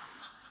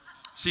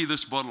 See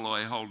this bottle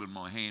I hold in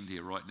my hand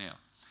here right now?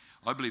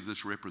 I believe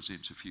this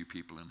represents a few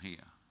people in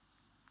here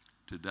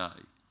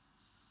today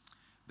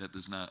that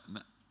there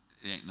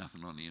ain't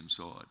nothing on the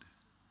inside.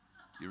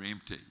 You're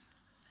empty.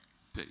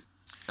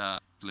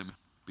 Let me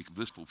because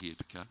this will here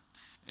to come.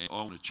 And I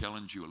want to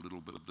challenge you a little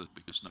bit with this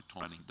because no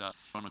timing does.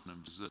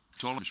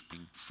 Solomon's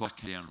being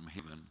fucked down from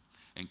heaven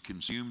and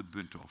consume the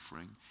burnt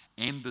offering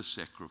and the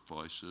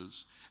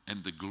sacrifices,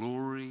 and the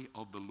glory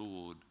of the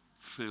Lord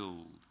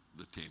filled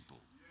the temple.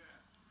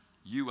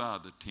 You are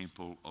the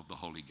temple of the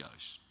Holy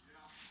Ghost.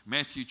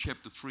 Matthew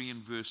chapter 3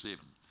 and verse 7.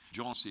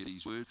 John said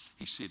these words.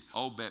 He said,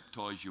 I'll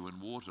baptize you in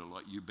water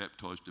like you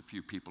baptized a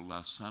few people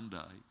last Sunday.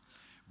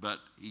 But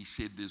he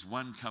said, there's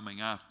one coming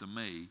after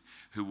me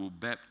who will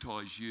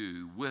baptize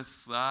you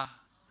with the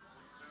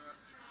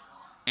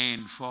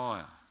and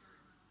fire.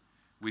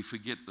 We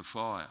forget the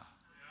fire.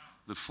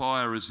 The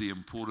fire is the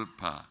important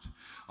part.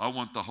 I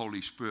want the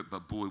Holy Spirit,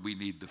 but boy, we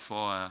need the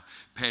fire.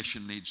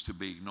 Passion needs to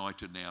be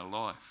ignited in our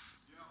life.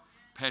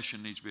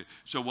 Passion needs to be.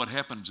 So what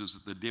happens is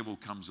that the devil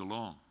comes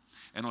along.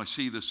 And I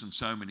see this in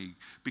so many,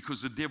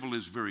 because the devil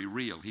is very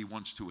real. He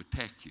wants to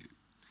attack you.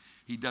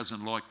 He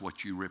doesn't like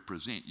what you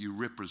represent. You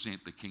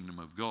represent the kingdom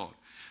of God.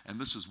 And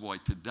this is why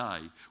today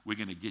we're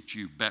going to get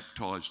you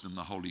baptized in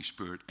the Holy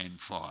Spirit and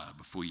fire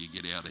before you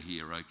get out of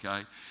here,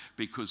 okay?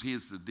 Because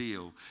here's the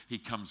deal. He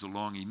comes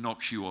along, he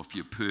knocks you off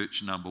your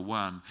perch, number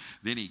one.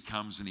 Then he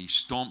comes and he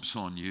stomps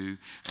on you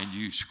and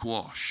you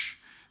squash.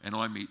 And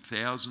I meet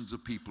thousands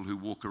of people who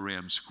walk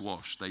around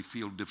squashed. They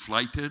feel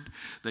deflated.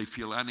 They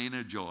feel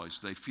unenergized.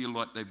 They feel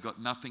like they've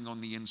got nothing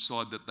on the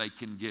inside that they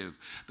can give.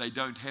 They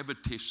don't have a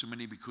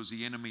testimony because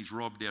the enemy's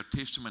robbed our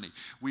testimony.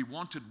 We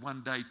wanted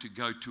one day to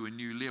go to a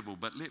new level,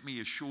 but let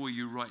me assure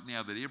you right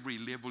now that every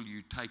level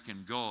you take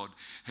in God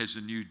has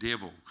a new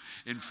devil.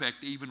 In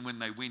fact, even when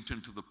they went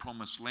into the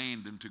promised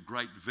land, into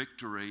great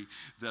victory,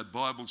 the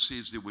Bible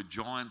says there were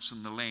giants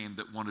in the land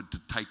that wanted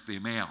to take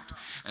them out.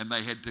 And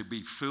they had to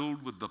be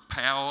filled with the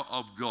power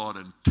of God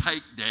and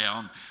take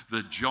down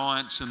the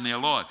giants in their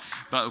life.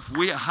 But if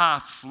we're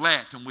half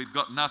flat and we've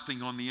got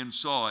nothing on the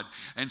inside,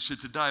 and so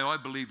today I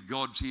believe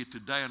God's here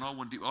today, and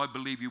I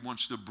believe He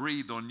wants to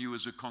breathe on you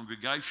as a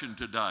congregation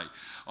today.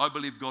 I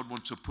believe God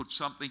wants to put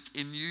something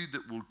in you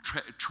that will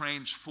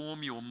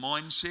transform your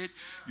mindset,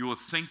 your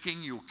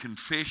thinking, your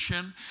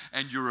confession,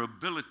 and your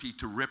ability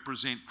to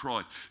represent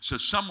Christ. So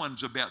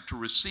someone's about to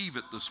receive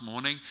it this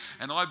morning,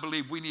 and I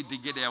believe we need to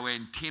get our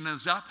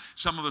antennas up.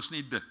 Some of us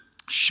need to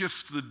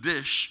shift the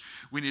dish.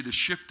 We need to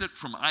shift it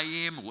from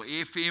AM or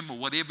FM or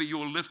whatever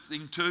you're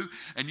listening to,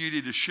 and you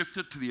need to shift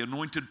it to the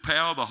anointed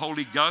power, the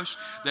Holy Ghost,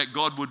 that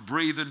God would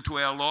breathe into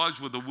our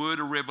lives with a word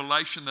of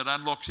revelation that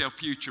unlocks our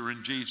future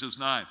in Jesus'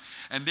 name.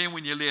 And then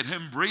when you let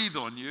Him breathe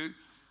on you,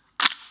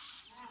 and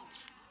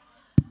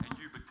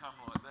you become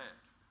like that.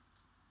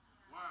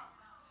 Wow.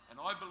 And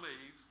I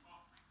believe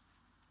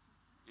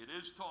it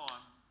is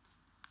time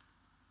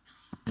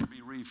to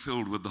be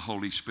refilled with the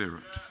Holy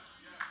Spirit.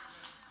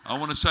 I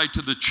want to say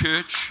to the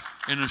church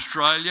in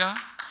Australia,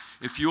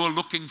 if you're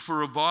looking for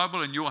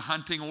revival and you're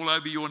hunting all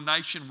over your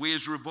nation,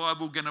 where's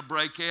revival going to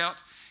break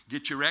out?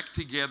 Get your act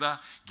together,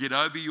 get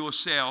over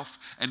yourself,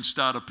 and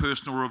start a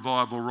personal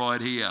revival right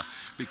here.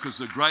 Because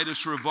the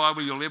greatest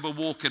revival you'll ever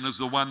walk in is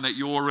the one that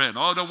you're in.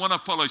 I don't want to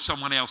follow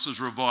someone else's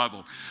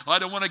revival. I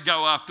don't want to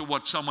go after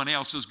what someone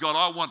else has got.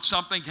 I want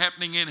something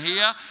happening in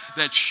here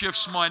that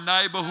shifts my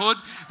neighborhood,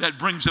 that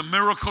brings a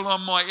miracle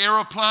on my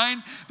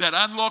aeroplane, that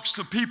unlocks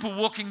the people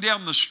walking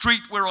down the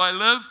street where I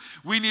live.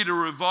 We need a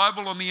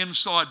revival on the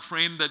inside,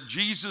 friend, that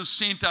Jesus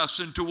sent us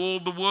into all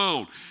the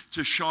world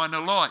to shine a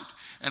light.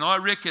 And I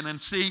reckon,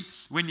 and see,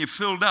 when you're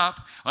filled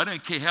up, I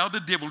don't care how the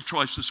devil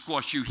tries to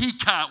squash you. He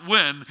can't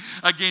win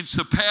against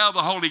the power of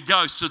the Holy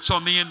Ghost that's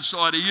on the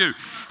inside of you.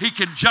 He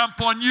can jump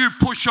on you,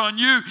 push on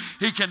you.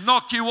 He can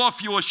knock you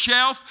off your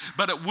shelf,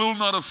 but it will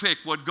not affect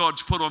what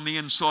God's put on the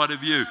inside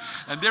of you.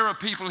 And there are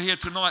people here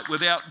tonight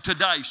without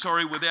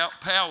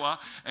power,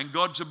 and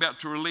God's about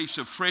to release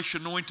a fresh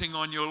anointing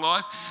on your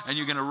life, and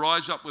you're going to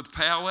rise up with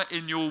power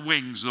in your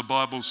wings, the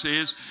Bible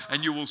says,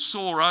 and you will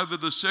soar over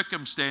the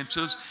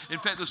circumstances. In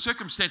fact, the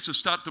circumstances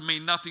start to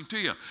mean nothing to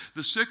you.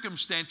 The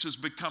circumstances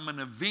become an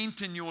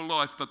event in your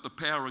life, but the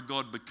power of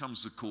God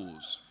becomes the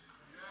cause.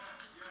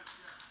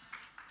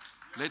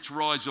 Let's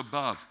rise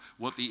above.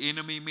 What the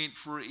enemy meant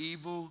for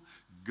evil,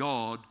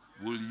 God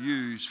will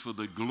use for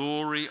the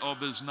glory of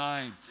His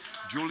name.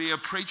 Julia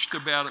preached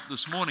about it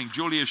this morning.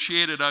 Julia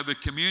shared it over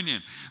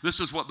communion. This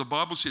is what the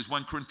Bible says.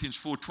 1 Corinthians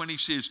 4:20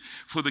 says,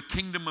 for the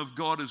kingdom of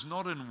God is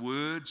not in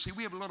words. See,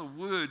 we have a lot of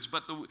words,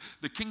 but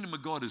the kingdom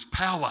of God is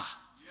power.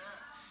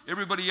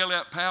 Everybody yell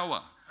out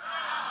power.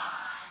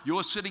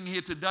 You're sitting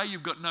here today,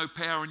 you've got no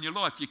power in your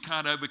life. You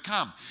can't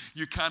overcome.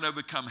 You can't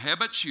overcome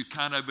habits. You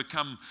can't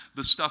overcome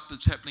the stuff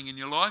that's happening in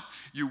your life.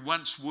 You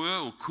once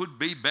were or could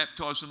be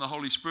baptized in the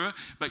Holy Spirit,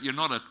 but you're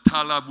not a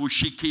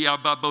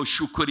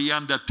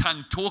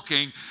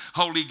tongue-talking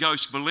Holy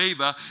Ghost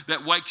believer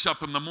that wakes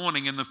up in the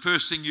morning and the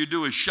first thing you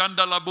do is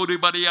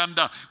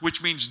shandalabudibadianda,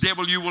 which means,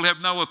 devil, you will have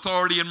no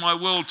authority in my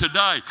world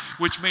today,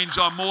 which means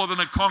I'm more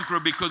than a conqueror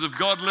because if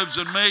God lives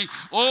in me,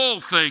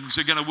 all things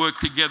are going to work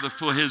together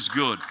for His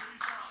good.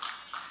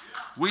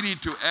 We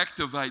need to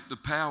activate the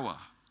power.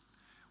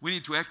 We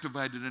need to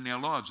activate it in our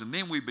lives, and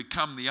then we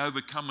become the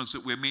overcomers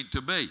that we're meant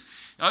to be.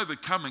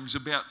 Overcoming's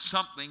about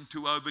something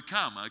to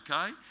overcome,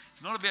 okay?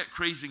 It's not about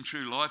cruising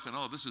through life and,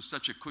 oh, this is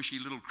such a cushy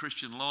little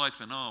Christian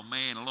life and, oh,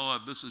 man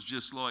alive, this is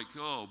just like,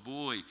 oh,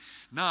 boy.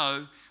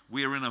 No,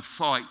 we're in a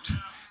fight,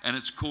 and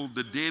it's called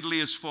the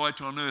deadliest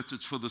fight on earth.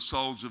 It's for the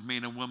souls of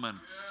men and women.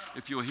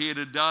 If you're here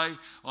today,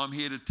 I'm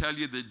here to tell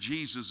you that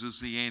Jesus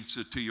is the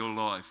answer to your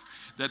life,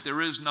 that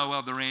there is no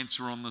other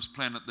answer on this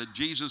planet, that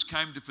Jesus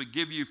came to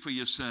forgive you for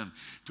your sin,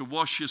 to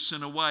wash your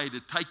sin away, to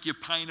take your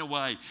pain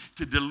away,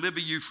 to deliver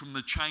you from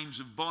the chains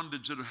of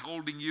bondage that are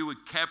holding you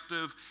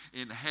captive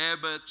in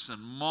habits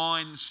and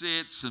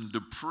mindsets and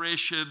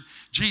depression.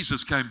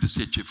 Jesus came to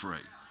set you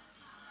free.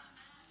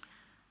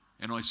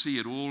 And I see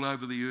it all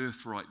over the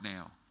earth right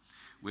now,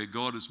 where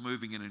God is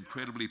moving in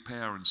incredibly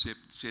power and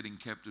setting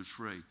captives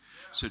free.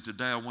 So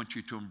today I want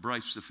you to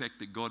embrace the fact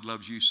that God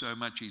loves you so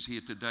much. He's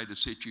here today to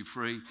set you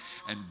free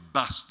and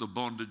bust the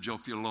bondage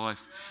off your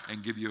life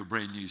and give you a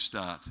brand new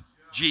start.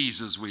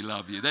 Jesus, we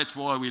love you. That's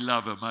why we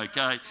love Him,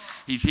 okay?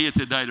 He's here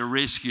today to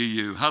rescue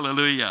you.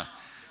 Hallelujah.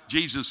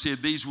 Jesus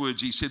said these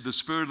words. He said, the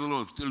Spirit of the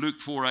Lord, Luke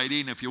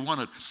 4:18, if you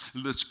want it,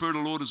 the Spirit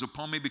of the Lord is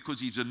upon me because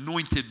He's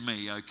anointed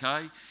me,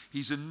 okay?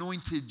 He's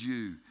anointed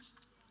you.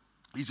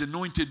 He's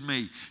anointed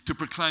me to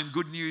proclaim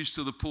good news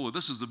to the poor.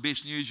 This is the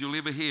best news you'll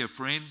ever hear,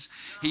 friends.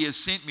 He has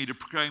sent me to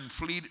proclaim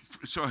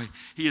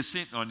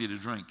I need a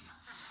drink.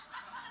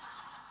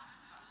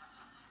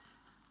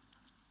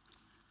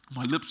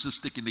 My lips are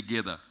sticking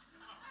together,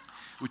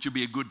 which would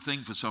be a good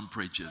thing for some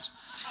preachers.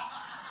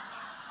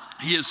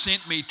 He has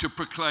sent me to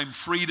proclaim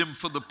freedom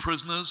for the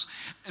prisoners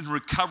and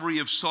recovery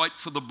of sight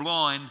for the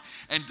blind,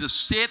 and to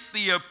set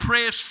the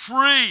oppressed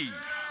free,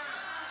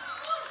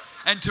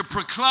 and to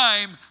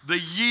proclaim the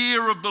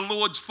year of the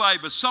Lord's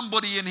favor.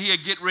 Somebody in here,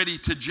 get ready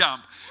to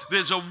jump.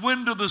 There's a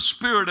wind of the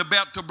Spirit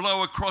about to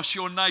blow across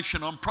your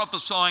nation. I'm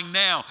prophesying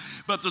now,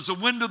 but there's a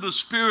wind of the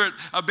Spirit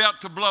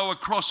about to blow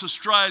across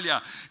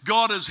Australia.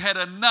 God has had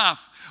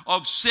enough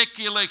of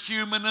secular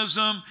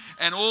humanism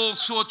and all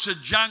sorts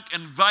of junk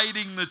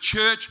invading the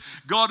church.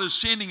 God is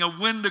sending a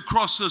wind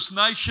across this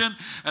nation,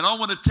 and I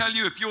want to tell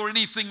you, if you're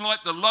anything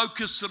like the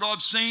locusts that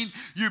I've seen,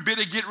 you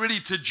better get ready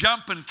to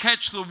jump and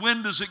catch the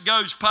wind as it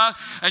goes past,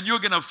 and you're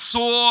going to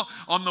soar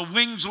on the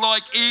wings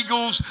like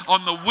eagles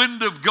on the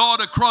wind of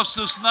God across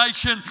this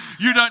nation.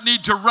 You don't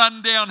need to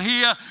run down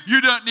here.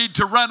 You don't need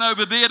to run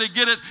over there to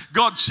get it.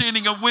 God's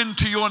sending a wind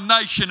to your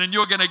nation, and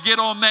you're going to get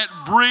on that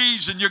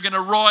breeze and you're going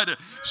to ride it.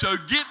 So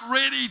get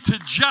ready to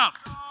jump.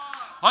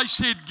 I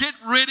said, get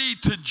ready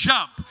to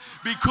jump,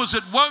 because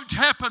it won't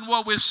happen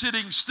while we're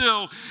sitting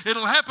still.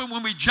 It'll happen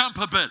when we jump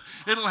a bit.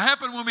 It'll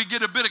happen when we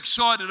get a bit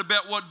excited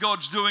about what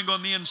God's doing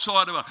on the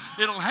inside of us.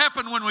 It'll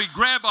happen when we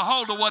grab a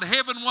hold of what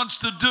heaven wants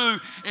to do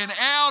in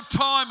our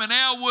time and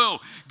our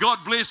world. God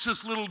bless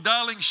this little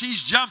darling.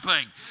 She's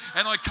jumping.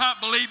 And I can't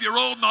believe you're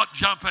all not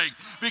jumping,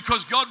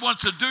 because God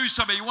wants to do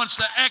something. He wants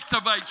to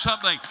activate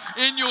something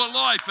in your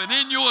life and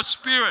in your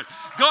spirit.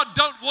 God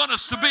don't want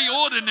us to be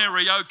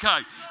ordinary, okay?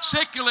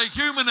 Secular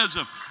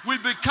humanism.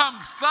 We've become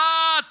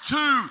far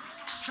too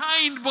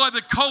chained by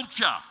the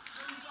culture.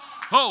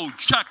 Oh,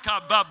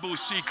 chaka babu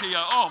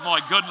sikia. Oh, my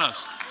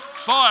goodness.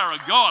 Fire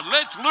of God.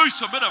 Let's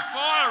loose a bit of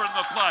fire in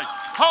the place.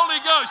 Holy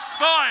Ghost,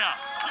 fire.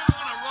 Get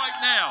on it right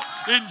now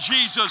in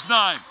Jesus'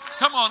 name.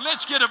 Come on,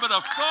 let's get a bit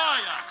of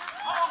fire.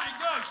 Holy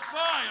Ghost,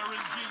 fire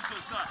in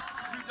Jesus' name.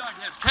 You don't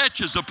have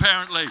catches,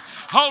 apparently.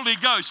 Holy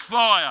Ghost,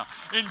 fire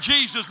in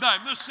Jesus'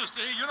 name. This sister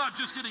here, you're not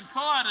just getting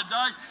fire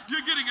today,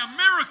 you're getting a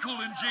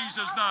miracle in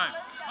Jesus' name.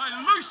 I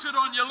loose it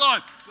on your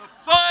life. The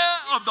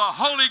fire of the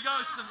Holy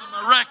Ghost and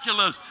the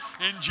miraculous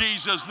in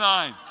Jesus'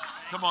 name.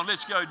 Come on,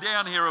 let's go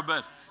down here a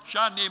bit.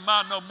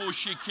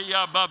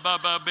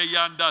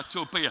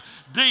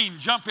 Dean,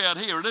 jump out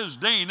here. It is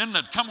Dean, isn't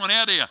it? Come on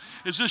out here.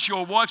 Is this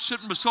your wife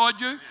sitting beside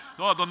you?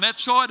 Oh, on that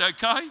side,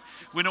 okay.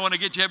 We don't want to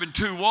get you having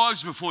two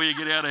wives before you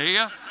get out of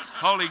here.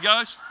 Holy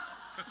Ghost.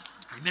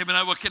 You never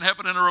know what can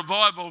happen in a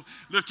revival.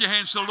 Lift your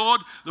hands to the Lord.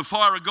 The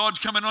fire of God's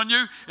coming on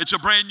you. It's a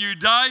brand new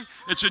day.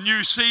 It's a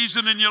new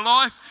season in your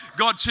life.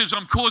 God says,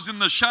 I'm causing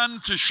the sun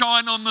to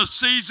shine on this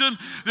season.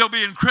 There'll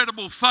be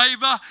incredible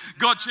favor.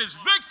 God says,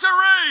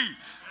 victory.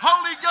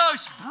 Holy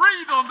Ghost,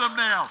 breathe on them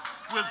now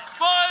with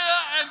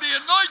fire and the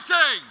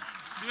anointing.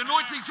 The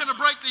anointing's going to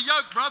break the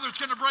yoke, brother. It's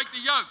going to break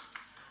the yoke.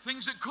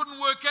 Things that couldn't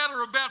work out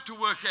are about to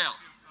work out.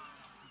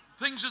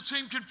 Things that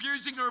seem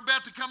confusing are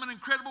about to come in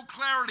incredible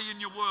clarity in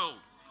your world.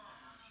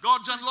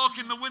 God's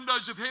unlocking the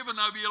windows of heaven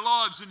over your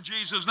lives in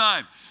Jesus'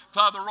 name.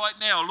 Father, right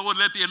now, Lord,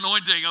 let the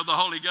anointing of the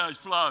Holy Ghost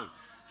flow.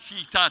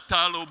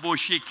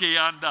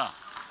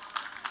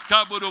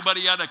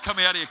 Come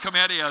out here, come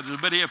out here. There's a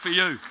bit here for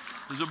you.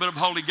 There's a bit of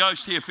Holy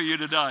Ghost here for you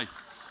today.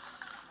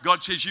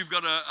 God says you've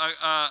got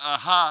a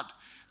heart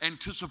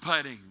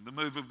anticipating the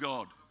move of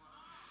God,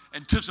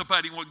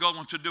 anticipating what God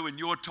wants to do in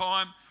your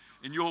time,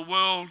 in your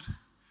world,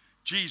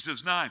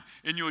 Jesus' name,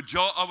 in your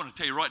job. I want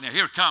to tell you right now,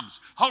 here it comes.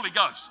 Holy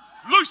Ghost,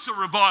 loose a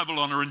revival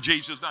on her in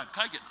Jesus' name.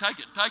 Take it, take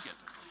it, take it.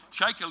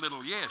 Shake a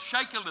little, yeah,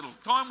 shake a little.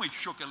 Time we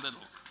shook a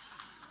little.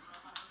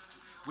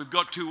 We've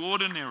got too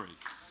ordinary.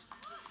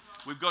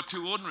 We've got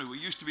too ordinary. We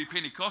used to be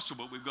Pentecostal,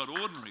 but we've got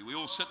ordinary. We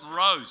all sit in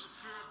rows.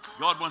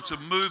 God wants to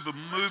move of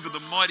the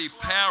mighty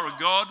power of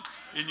God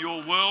in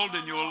your world,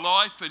 in your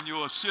life, in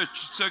your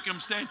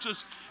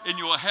circumstances, in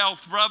your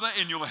health, brother,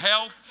 in your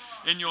health,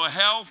 in your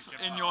health,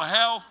 in your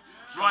health.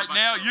 Right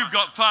now, you've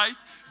got faith.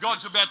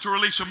 God's about to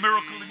release a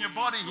miracle in your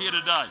body here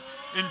today.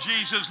 In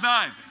Jesus'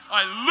 name.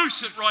 I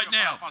loose it right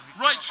now.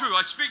 Right through.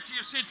 I speak to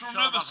your central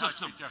nervous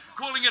system,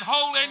 calling it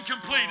whole and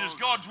complete as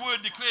God's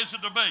word declares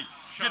it to be.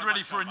 Get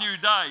ready for a new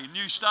day,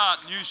 new start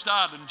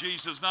in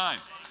Jesus' name.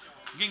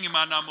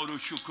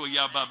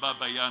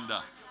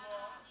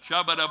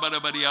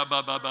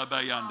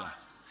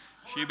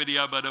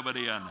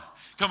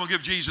 Come on,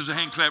 give Jesus a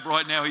hand clap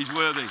right now. He's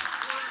worthy.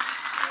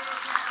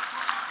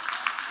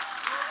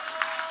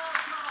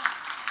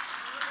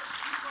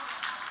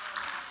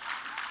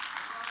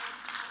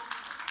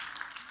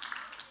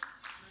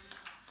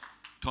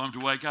 Time to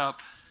wake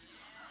up.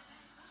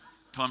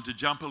 Time to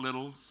jump a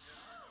little.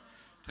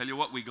 Tell you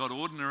what, we got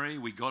ordinary.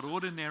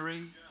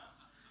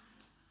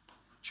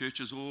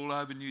 Churches all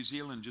over New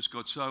Zealand just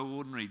got so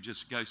ordinary.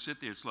 Just go sit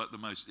there. It's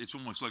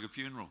almost like a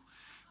funeral.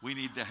 We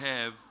need to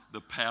have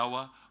the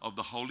power of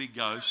the Holy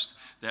Ghost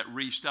that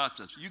restarts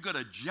us. You've got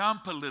to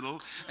jump a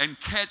little and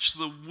catch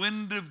the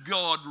wind of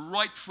God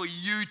right for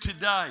you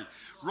today.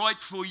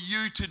 Right for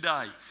you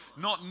today.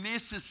 Not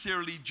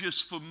necessarily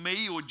just for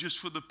me or just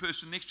for the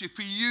person next to you,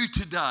 for you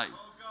today.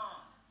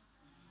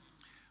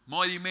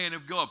 Mighty man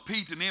of God,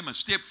 Pete and Emma,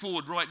 step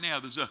forward right now.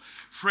 There's a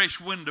fresh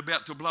wind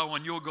about to blow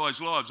on your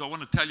guys' lives. I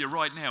want to tell you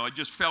right now, I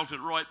just felt it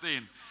right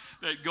then,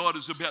 that God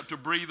is about to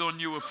breathe on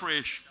you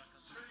afresh.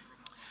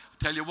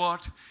 Tell you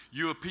what,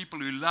 you are people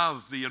who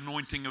love the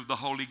anointing of the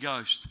Holy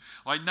Ghost.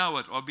 I know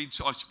it. I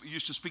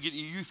used to speak at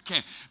your youth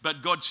camp,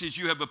 but God says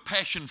you have a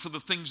passion for the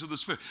things of the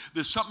Spirit.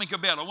 There's something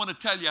about it. I want to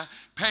tell you,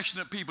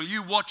 passionate people,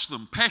 you watch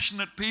them.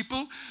 Passionate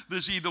people,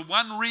 there's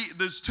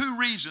two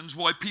reasons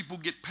why people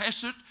get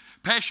passionate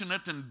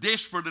and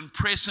desperate and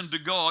press into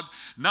God.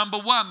 Number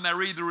one,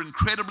 they're either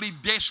incredibly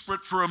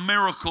desperate for a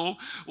miracle,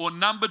 or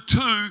number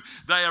two,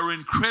 they are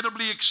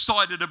incredibly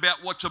excited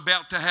about what's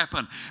about to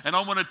happen. And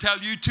I want to tell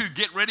you too,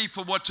 get ready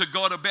for what's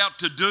God about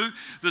to do.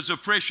 There's a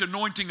fresh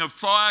anointing of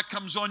fire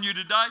comes on you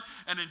today,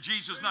 and in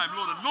Jesus' name,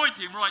 Lord, anoint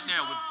him right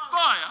now with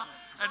fire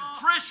and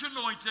fresh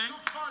anointing,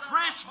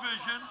 fresh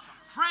vision,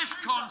 fresh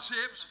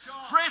concepts,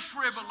 fresh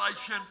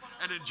revelation,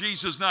 and in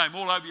Jesus' name,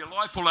 all over your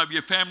life, all over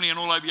your family, and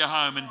all over your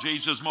home, in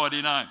Jesus'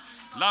 mighty name.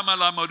 Lama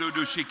lama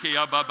dudu shiki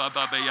ababa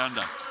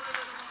yanda.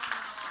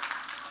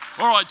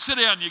 All right, sit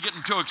down, you're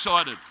getting too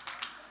excited.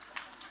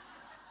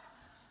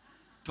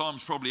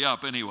 Time's probably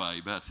up anyway,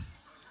 but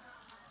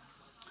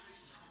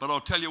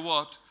I'll tell you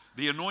what,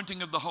 the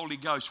anointing of the Holy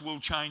Ghost will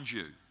change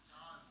you.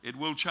 It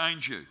will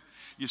change you.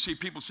 You see,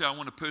 people say, I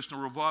want a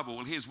personal revival.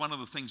 Well, here's one of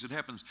the things that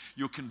happens.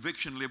 Your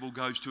conviction level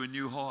goes to a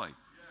new high.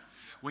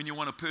 When you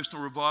want a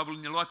personal revival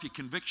in your life, your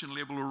conviction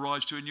level will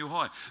rise to a new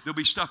high. There'll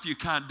be stuff you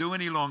can't do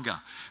any longer.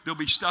 There'll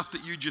be stuff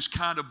that you just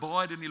can't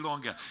abide any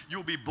longer.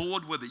 You'll be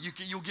bored with it.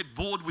 You'll get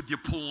bored with your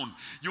porn.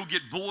 You'll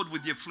get bored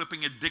with your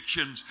flipping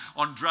addictions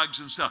on drugs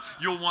and stuff.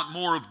 You'll want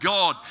more of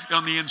God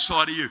on the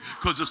inside of you,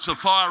 because it's the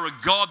fire of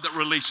God that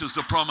releases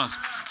the promise.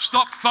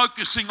 Stop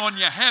focusing on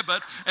your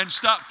habit and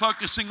start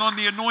focusing on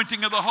the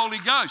anointing of the Holy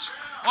Ghost.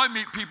 I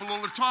meet people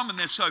all the time and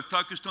they're so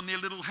focused on their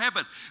little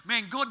habit.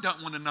 Man, God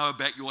don't want to know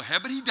about your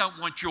habit. He don't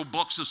want your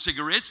box of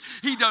cigarettes.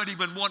 He don't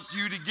even want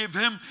you to give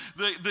him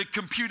the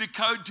computer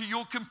code to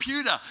your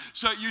computer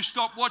so you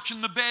stop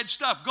watching the bad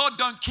stuff. God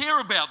don't care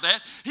about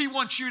that. He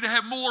wants you to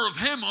have more of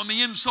him on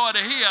the inside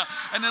of here,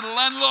 and it'll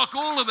unlock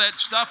all of that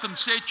stuff and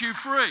set you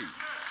free.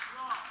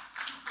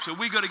 So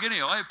we got to get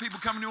here. I have people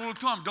coming to me all the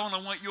time, Don, I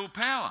want your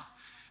power.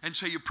 And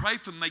so you pray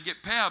for them, they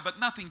get power, but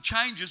nothing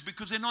changes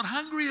because they're not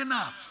hungry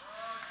enough.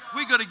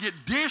 We got to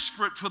get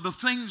desperate for the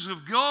things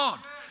of God.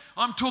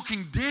 I'm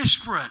talking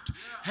desperate,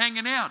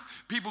 hanging out.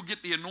 People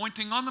get the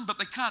anointing on them, but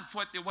they can't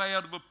fight their way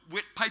out of a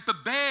wet paper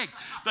bag.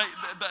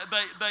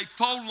 They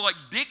fold like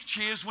deck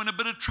chairs when a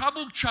bit of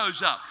trouble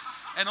shows up.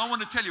 And I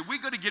want to tell you,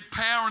 we've got to get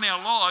power in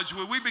our lives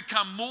where we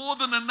become more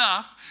than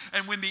enough.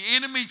 And when the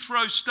enemy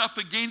throws stuff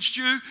against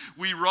you,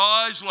 we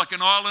rise like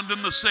an island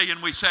in the sea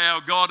and we say,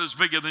 our God is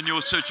bigger than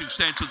your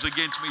circumstances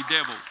against me,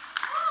 devil.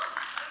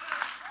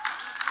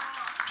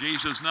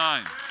 Jesus'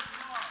 name.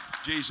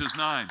 Jesus'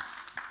 name.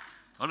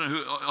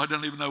 I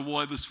don't even know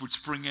why this would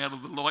spring out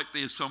of the light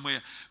there somewhere,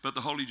 but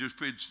the Holy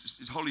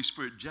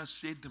Spirit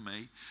just said to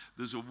me,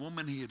 there's a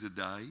woman here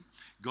today,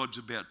 God's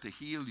about to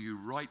heal you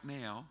right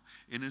now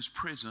in his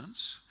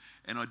presence,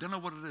 and I don't know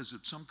what it is.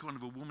 It's some kind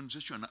of a woman's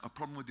issue, a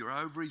problem with your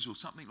ovaries or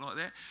something like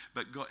that,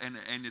 but God, and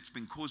it's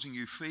been causing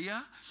you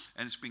fear,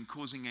 and it's been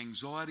causing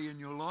anxiety in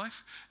your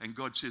life, and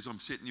God says, I'm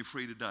setting you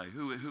free today.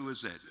 Who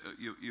is that?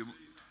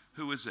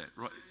 Who is that?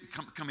 Right,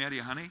 come out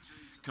here, honey.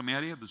 Come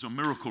out here. There's a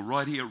miracle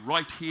right here,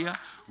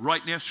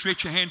 right now.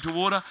 Stretch your hand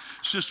toward her.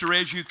 Sister,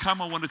 as you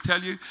come, I want to tell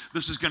you,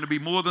 this is going to be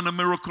more than a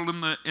miracle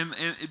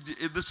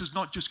this is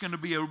not just going to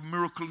be a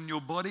miracle in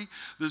your body.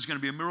 There's going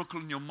to be a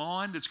miracle in your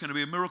mind. It's going to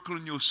be a miracle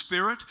in your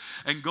spirit.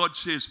 And God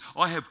says,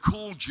 I have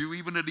called you,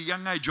 even at a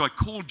young age, I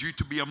called you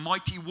to be a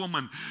mighty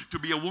woman, to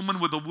be a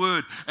woman with a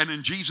word. And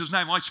in Jesus'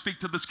 name, I speak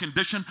to this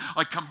condition.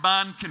 I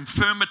command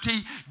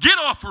confirmity. Get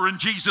off her in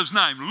Jesus'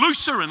 name.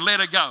 Loose her and let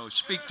her go.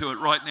 Speak to it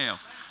right now.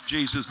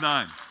 Jesus'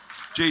 name,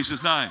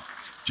 Jesus' name,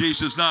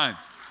 Jesus' name,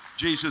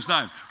 Jesus'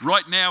 name.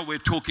 Right now we're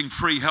talking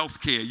free health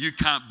care. You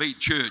can't beat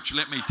church,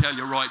 let me tell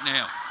you right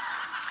now.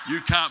 You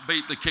can't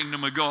beat the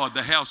kingdom of God.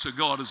 The house of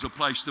God is a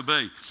place to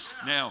be.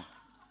 Now,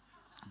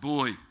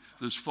 boy,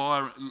 there's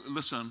fire.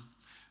 Listen,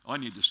 I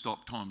need to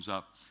stop. Time's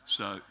up.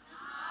 So,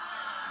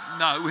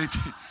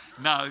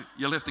 no,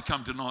 you'll have to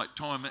come tonight.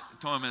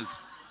 Time is,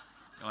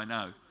 I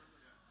know.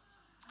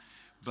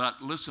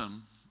 But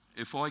listen,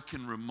 if I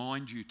can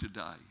remind you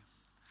today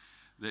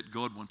that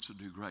God wants to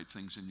do great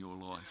things in your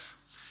life.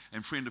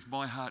 And friend, if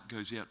my heart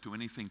goes out to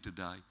anything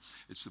today,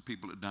 it's the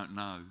people that don't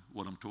know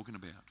what I'm talking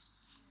about.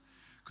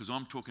 Because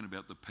I'm talking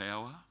about the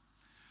power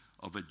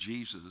of a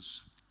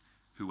Jesus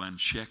who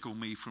unshackled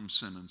me from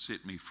sin and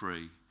set me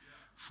free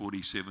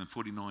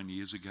 49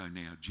 years ago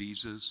now.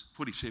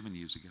 47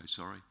 years ago,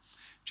 sorry.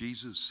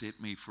 Jesus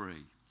set me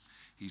free.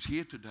 He's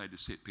here today to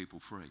set people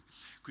free.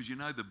 Because you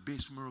know the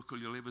best miracle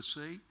you'll ever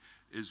see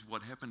is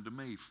what happened to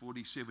me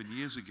 47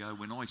 years ago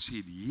when I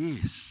said,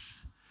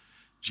 yes,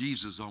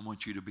 Jesus, I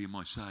want you to be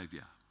my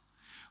Saviour.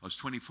 I was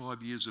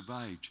 25 years of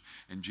age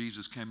and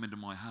Jesus came into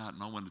my heart,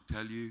 and I want to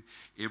tell you,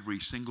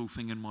 every single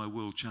thing in my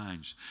world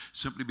changed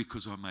simply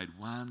because I made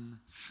one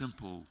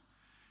simple,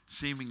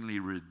 seemingly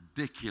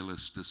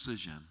ridiculous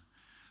decision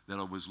that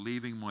I was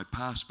leaving my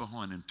past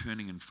behind and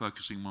turning and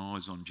focusing my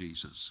eyes on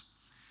Jesus.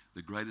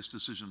 The greatest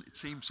decision. It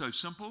seemed so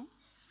simple,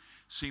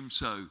 seemed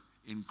so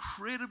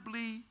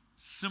incredibly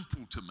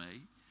simple to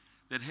me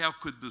that how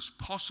could this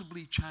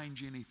possibly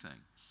change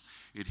anything?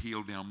 It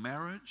healed our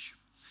marriage.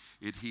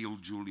 It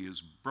healed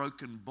Julia's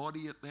broken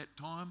body at that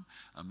time.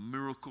 A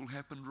miracle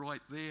happened right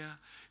there.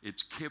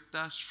 It's kept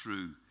us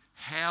through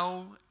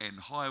hell and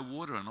high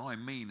water, and I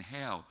mean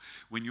hell.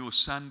 When your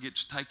son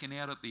gets taken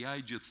out at the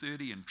age of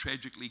 30 and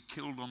tragically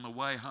killed on the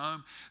way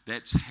home,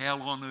 that's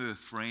hell on earth,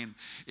 friend.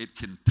 It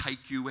can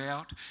take you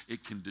out.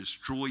 It can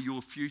destroy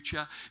your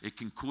future. It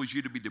can cause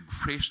you to be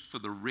depressed for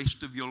the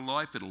rest of your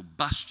life. It'll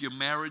bust your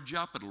marriage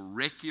up. It'll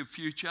wreck your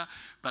future.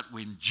 But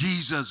when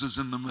Jesus is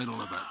in the middle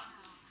of it,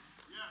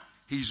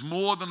 He's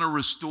more than a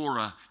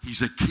restorer.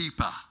 He's a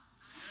keeper.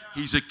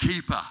 He's a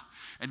keeper.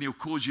 And He'll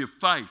cause your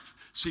faith.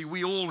 See,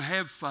 we all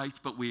have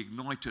faith, but we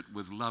ignite it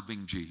with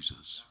loving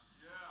Jesus.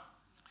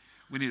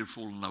 We need to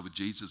fall in love with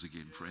Jesus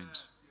again,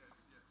 friends.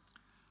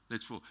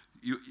 Let's fall.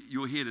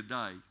 You're here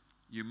today.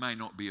 You may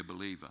not be a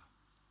believer.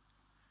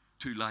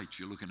 Too late,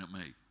 you're looking at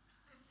me.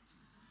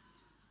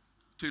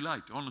 Too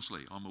late,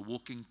 honestly. I'm a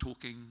walking,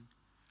 talking,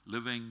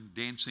 living,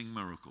 dancing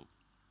miracle.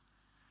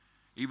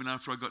 Even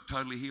after I got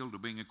totally healed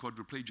of being a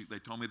quadriplegic, they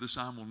told me this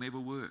arm will never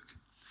work.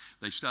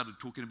 They started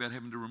talking about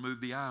having to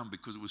remove the arm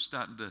because it was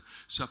starting to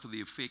suffer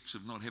the effects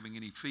of not having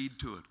any feed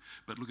to it.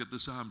 But look at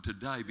this arm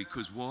today.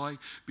 Because why?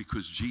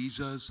 Because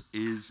Jesus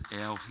is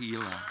our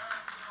healer.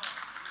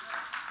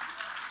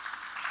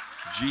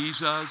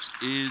 Jesus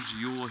is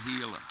your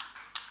healer.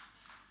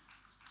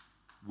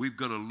 We've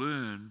got to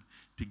learn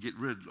to get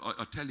rid.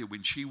 I tell you,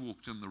 when she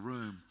walked in the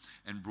room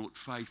and brought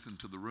faith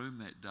into the room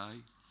that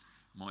day,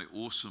 my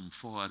awesome,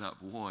 fired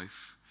up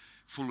wife,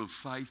 full of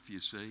faith, you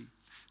see.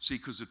 See,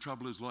 because the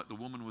trouble is, like the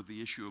woman with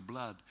the issue of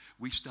blood,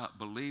 we start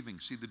believing.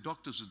 See, the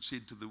doctors had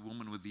said to the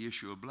woman with the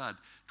issue of blood,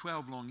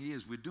 12 long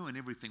years, we're doing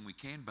everything we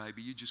can,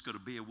 baby. You just got to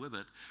bear with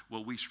it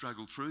while we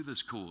struggle through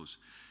this cause.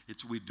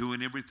 We're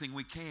doing everything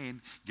we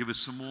can. Give us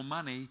some more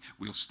money.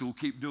 We'll still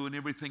keep doing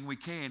everything we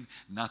can.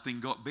 Nothing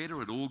got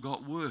better. It all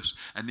got worse.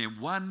 And then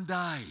one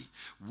day,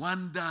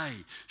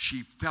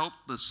 she felt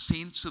the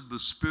sense of the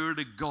Spirit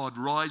of God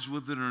rise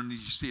within her, and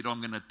she said, I'm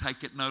going to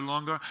take it no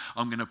longer.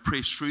 I'm going to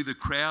press through the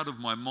crowd of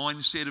my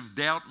mindset of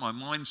doubt, my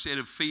mindset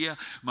of fear,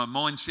 my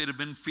mindset of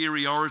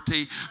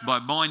inferiority, my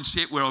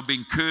mindset where I've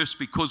been cursed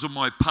because of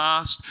my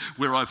past,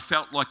 where I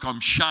felt like I'm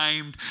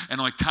shamed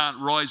and I can't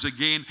rise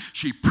again.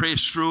 She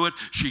pressed through it.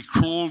 She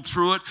crawled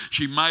through it.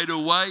 She made her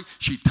way.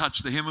 She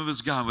touched the hem of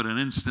His garment and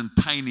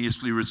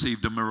instantaneously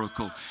received a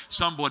miracle.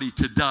 Somebody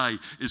today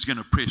is going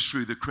to press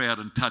through the crowd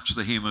and touch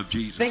the hem of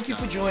Jesus. Thank you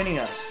for joining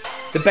us.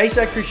 The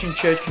Bayside Christian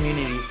Church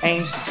community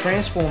aims to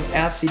transform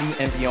our city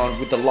and beyond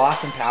with the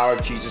life and power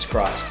of Jesus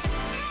Christ.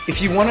 If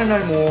you want to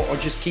know more or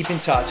just keep in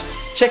touch,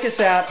 check us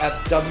out at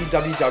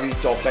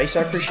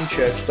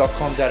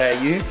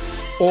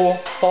www.baysidechristianchurch.com.au or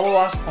follow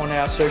us on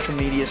our social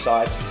media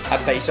sites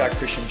at Bayside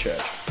Christian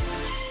Church.